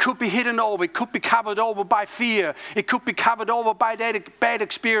 It could be hidden over. It could be covered over by fear. It could be covered over by bad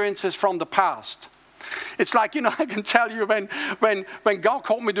experiences from the past. It's like, I can tell you when God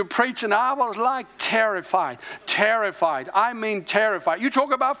called me to preach, and I was like terrified. I mean terrified. You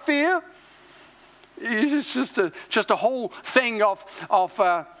talk about fear? It's just a whole thing of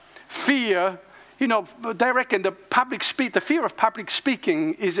fear. They reckon the fear of public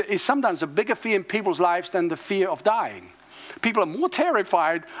speaking is sometimes a bigger fear in people's lives than the fear of dying. People are more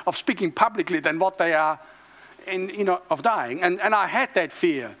terrified of speaking publicly than what they are of dying. And I had that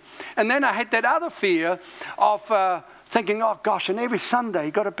fear. And then I had that other fear of thinking, oh gosh, and every Sunday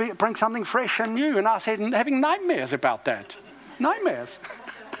you've got to bring something fresh and new. And I said, having nightmares about that. Nightmares.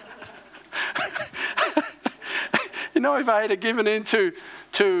 If I had given in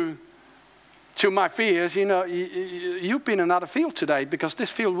to my fears, you've been in another field today, because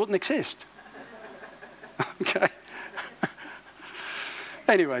this field wouldn't exist. Okay.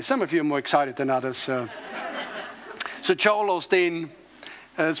 Anyway, some of you are more excited than others. So Joel Osteen,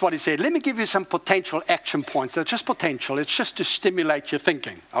 that's what he said. Let me give you some potential action points. They're just potential. It's just to stimulate your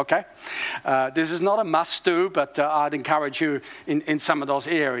thinking, okay? This is not a must-do, but I'd encourage you in some of those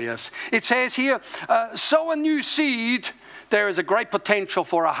areas. It says here, sow a new seed. There is a great potential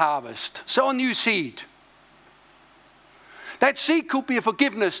for a harvest. Sow a new seed. That seed could be a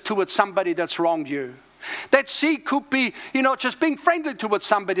forgiveness towards somebody that's wronged you. That seed could be, just being friendly towards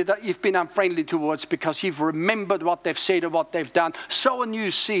somebody that you've been unfriendly towards because you've remembered what they've said or what they've done. Sow a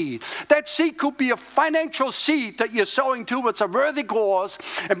new seed. That seed could be a financial seed that you're sowing towards a worthy cause.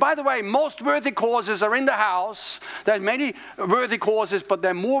 And by the way, most worthy causes are in the house. There's many worthy causes, but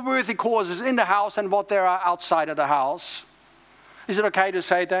there are more worthy causes in the house than what there are outside of the house. Is it okay to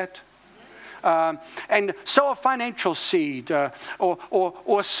say that? And sow a financial seed,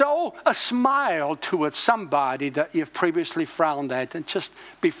 or sow a smile towards somebody that you've previously frowned at, and just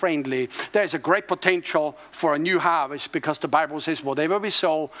be friendly. There's a great potential for a new harvest, because the Bible says, whatever we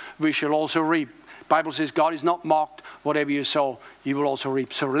sow, we shall also reap. The Bible says God is not mocked. Whatever you sow, you will also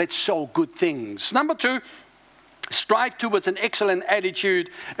reap. So let's sow good things. Number 2, strive towards an excellent attitude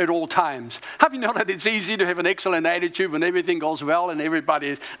at all times. Have you know that it's easy to have an excellent attitude when everything goes well and everybody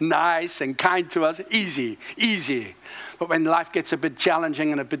is nice and kind to us? Easy. But when life gets a bit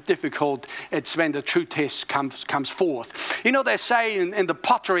challenging and a bit difficult, it's when the true test comes forth. They say in the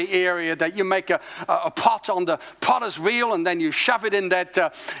pottery area that you make a pot on the potter's wheel, and then you shove it in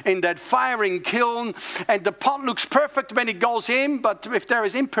that firing kiln, and the pot looks perfect when it goes in, but if there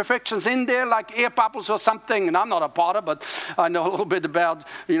is imperfections in there, like air bubbles or something, and I'm not a potter, but I know a little bit about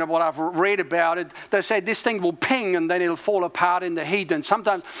what I've read about it, they say this thing will ping and then it'll fall apart in the heat. And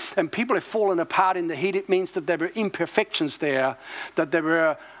sometimes, and people have fallen apart in the heat, it means that there were imperfections there, that there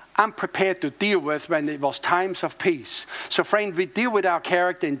were unprepared to deal with when it was times of peace. So friend, we deal with our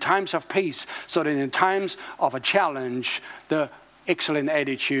character in times of peace, so that in times of a challenge, the excellent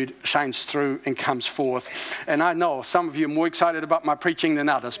attitude shines through and comes forth. And I know some of you are more excited about my preaching than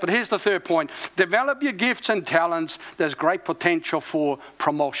others. But here's the third point. Develop your gifts and talents. There's great potential for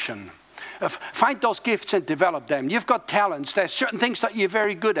promotion. Find those gifts and develop them. You've got talents. There's certain things that you're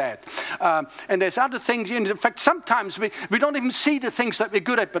very good at. And there's other things. In fact, sometimes we don't even see the things that we're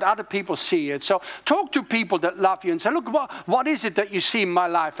good at, but other people see it. So talk to people that love you and say, look, what is it that you see in my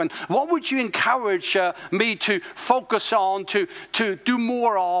life? And what would you encourage me to focus on, to do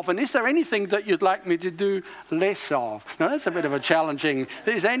more of? And is there anything that you'd like me to do less of? Now, that's a bit of a challenging.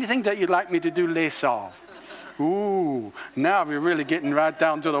 Is there anything that you'd like me to do less of? Ooh, now we're really getting right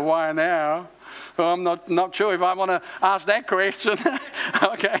down to the wire now. Well, I'm not sure if I want to ask that question.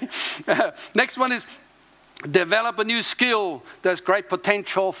 Okay. Next one is develop a new skill. There's great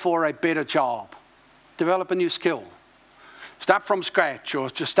potential for a better job. Develop a new skill. Start from scratch, or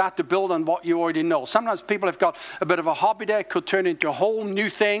just start to build on what you already know. Sometimes people have got a bit of a hobby that could turn into a whole new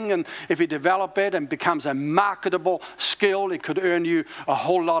thing, and if you develop it and becomes a marketable skill, it could earn you a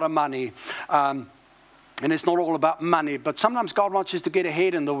whole lot of money. And it's not all about money, but sometimes God wants us to get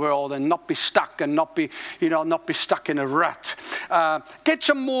ahead in the world and not be stuck and not be stuck in a rut. Get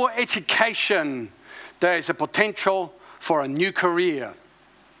some more education. There is a potential for a new career,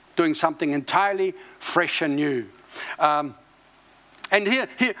 doing something entirely fresh and new. And here,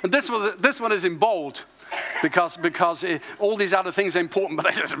 this one is in bold. Because all these other things are important,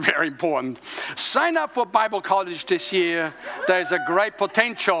 but this is very important. Sign up for Bible College this year. There's a great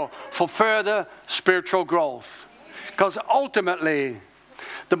potential for further spiritual growth. Because ultimately,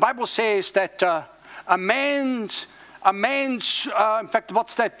 the Bible says that a man's in fact,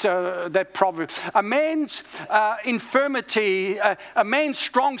 what's that proverb? A man's infirmity, a man's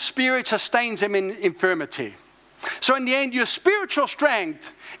strong spirit sustains him in infirmity. So in the end, your spiritual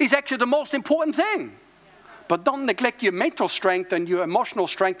strength is actually the most important thing. But don't neglect your mental strength and your emotional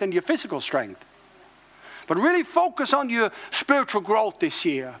strength and your physical strength. But really focus on your spiritual growth this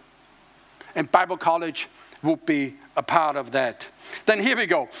year. And Bible College will be a part of that. Then here we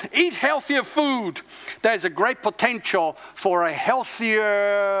go. Eat healthier food. There's a great potential for a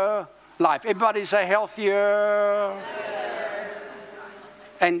healthier life. Everybody say healthier.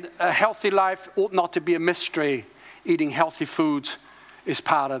 And a healthy life ought not to be a mystery. Eating healthy foods is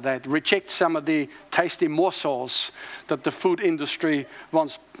part of that. Reject some of the tasty morsels that the food industry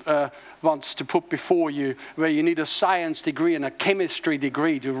wants to put before you, where you need a science degree and a chemistry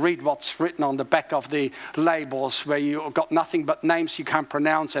degree to read what's written on the back of the labels, where you've got nothing but names you can't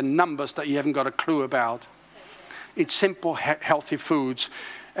pronounce and numbers that you haven't got a clue about. Eat simple, healthy foods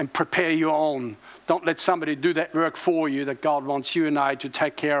and prepare your own. Don't let somebody do that work for you, that God wants you and I to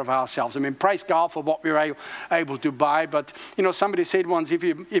take care of ourselves. I mean, praise God for what we're able to buy, but, somebody said once, if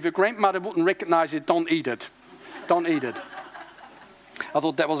your grandmother wouldn't recognize it, don't eat it. Don't eat it. I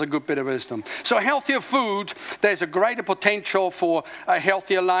thought that was a good bit of wisdom. So healthier food, there's a greater potential for a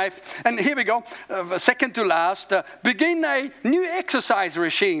healthier life. And here we go, second to last, begin a new exercise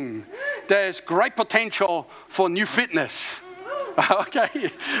regime. There's great potential for new fitness.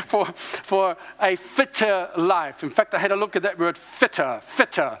 Okay, for a fitter life. In fact, I had a look at that word fitter.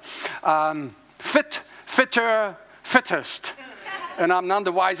 Fitter, fittest. And I'm none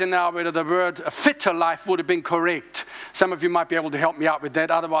the wiser now whether the word fitter life would have been correct. Some of you might be able to help me out with that.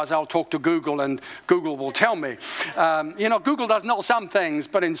 Otherwise, I'll talk to Google and Google will tell me. Google does know some things,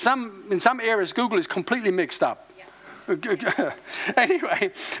 but in some areas, Google is completely mixed up.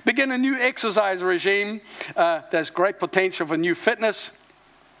 Anyway, begin a new exercise regime. There's great potential for new fitness.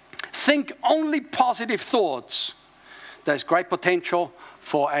 Think only positive thoughts. There's great potential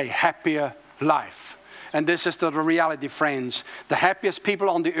for a happier life. And this is the reality, friends. The happiest people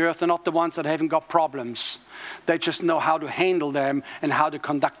on the earth are not the ones that haven't got problems. They just know how to handle them and how to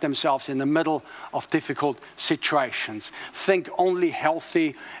conduct themselves in the middle of difficult situations. Think only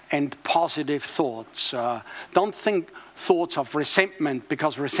healthy and positive thoughts. Don't think thoughts of resentment,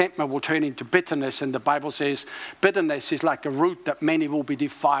 because resentment will turn into bitterness, and the Bible says bitterness is like a root that many will be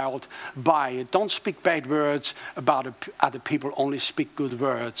defiled by it. Don't speak bad words about other people, only speak good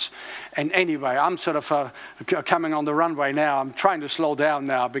words. And anyway, I'm sort of coming on the runway now. I'm trying to slow down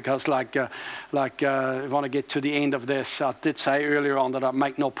now because I want to get to the end of this. I did say earlier on that I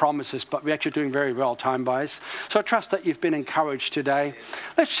make no promises, but we're actually doing very well time-wise. So I trust that you've been encouraged today.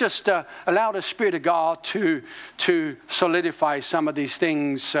 Let's just allow the Spirit of God to solidify some of these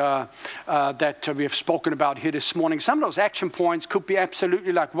things that we have spoken about here this morning. Some of those action points could be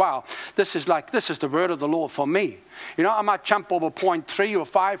absolutely like, wow, this is the word of the Lord for me. You know, I might jump over point 3 or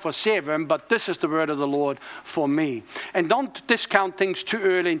 5 or 7, but this is the word of the Lord for me. And don't discount things too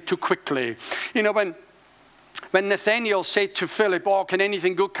early and too quickly. You know, when Nathanael said to Philip, oh, can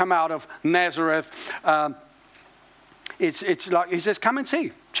anything good come out of Nazareth? It's like, he says, come and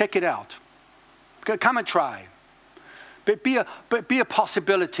see, check it out. Come and try. But be a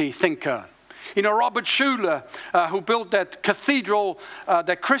possibility thinker. You know, Robert Schuller, who built that cathedral,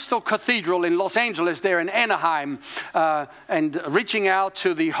 that Crystal Cathedral in Los Angeles there in Anaheim, and reaching out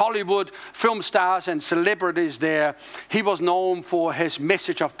to the Hollywood film stars and celebrities there, he was known for his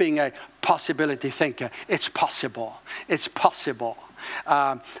message of being a possibility thinker. It's possible. It's possible.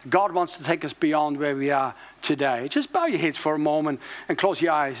 God wants to take us beyond where we are today. Just bow your heads for a moment and close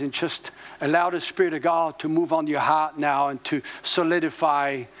your eyes and just allow the Spirit of God to move on your heart now and to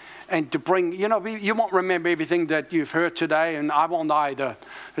solidify and to bring, you know, you won't remember everything that you've heard today, and I won't either.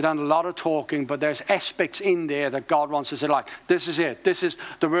 We've done a lot of talking, but there's aspects in there that God wants us to say, like, this is it. This is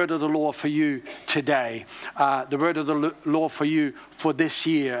the word of the Lord for you today. The word of the Lord for you for this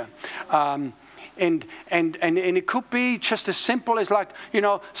year. And it could be just as simple as, like, you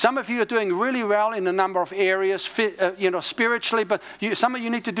know, some of you are doing really well in a number of areas, you know, spiritually, but some of you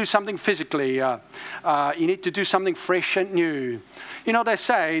need to do something physically. You need to do something fresh and new. You know, they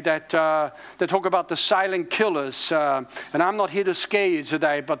say that, they talk about the silent killers, and I'm not here to scare you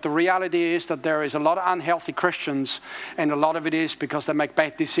today, but the reality is that there is a lot of unhealthy Christians, and a lot of it is because they make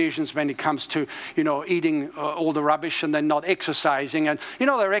bad decisions when it comes to, you know, eating all the rubbish and then not exercising. And, you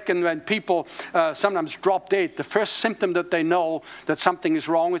know, they reckon when people sometimes drop dead, the first symptom that they know that something is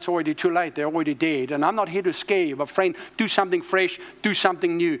wrong, it's already too late. They're already dead. And I'm not here to scare you, but friend, do something fresh, do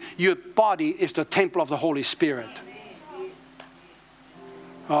something new. Your body is the temple of the Holy Spirit.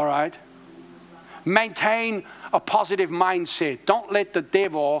 All right? Maintain a positive mindset. Don't let the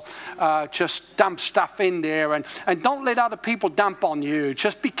devil just dump stuff in there. And don't let other people dump on you.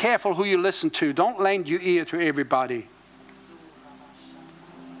 Just be careful who you listen to. Don't lend your ear to everybody.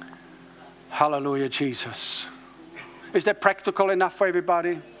 Hallelujah, Jesus. Is that practical enough for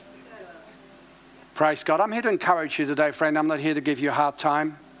everybody? Praise God. I'm here to encourage you today, friend. I'm not here to give you a hard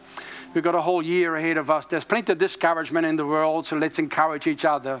time. We've got a whole year ahead of us. There's plenty of discouragement in the world, so let's encourage each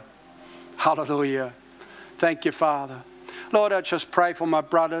other. Hallelujah. Thank you, Father. Lord, I just pray for my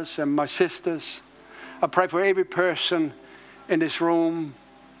brothers and my sisters. I pray for every person in this room.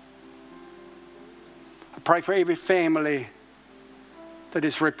 I pray for every family that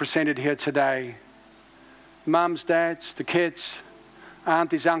is represented here today. Mums, dads, the kids,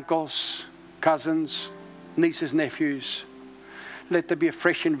 aunties, uncles, cousins, nieces, nephews. Let there be a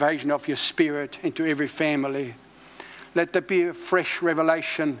fresh invasion of your Spirit into every family. Let there be a fresh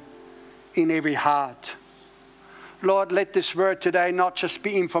revelation in every heart. Lord, let this word today not just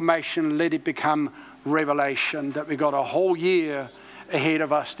be information, let it become revelation, that we got a whole year ahead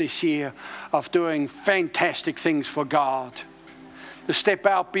of us this year of doing fantastic things for God. To step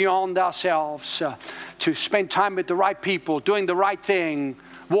out beyond ourselves, to spend time with the right people, doing the right thing,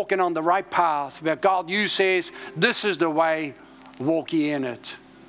 walking on the right path, where God, you says, this is the way, walk ye in it.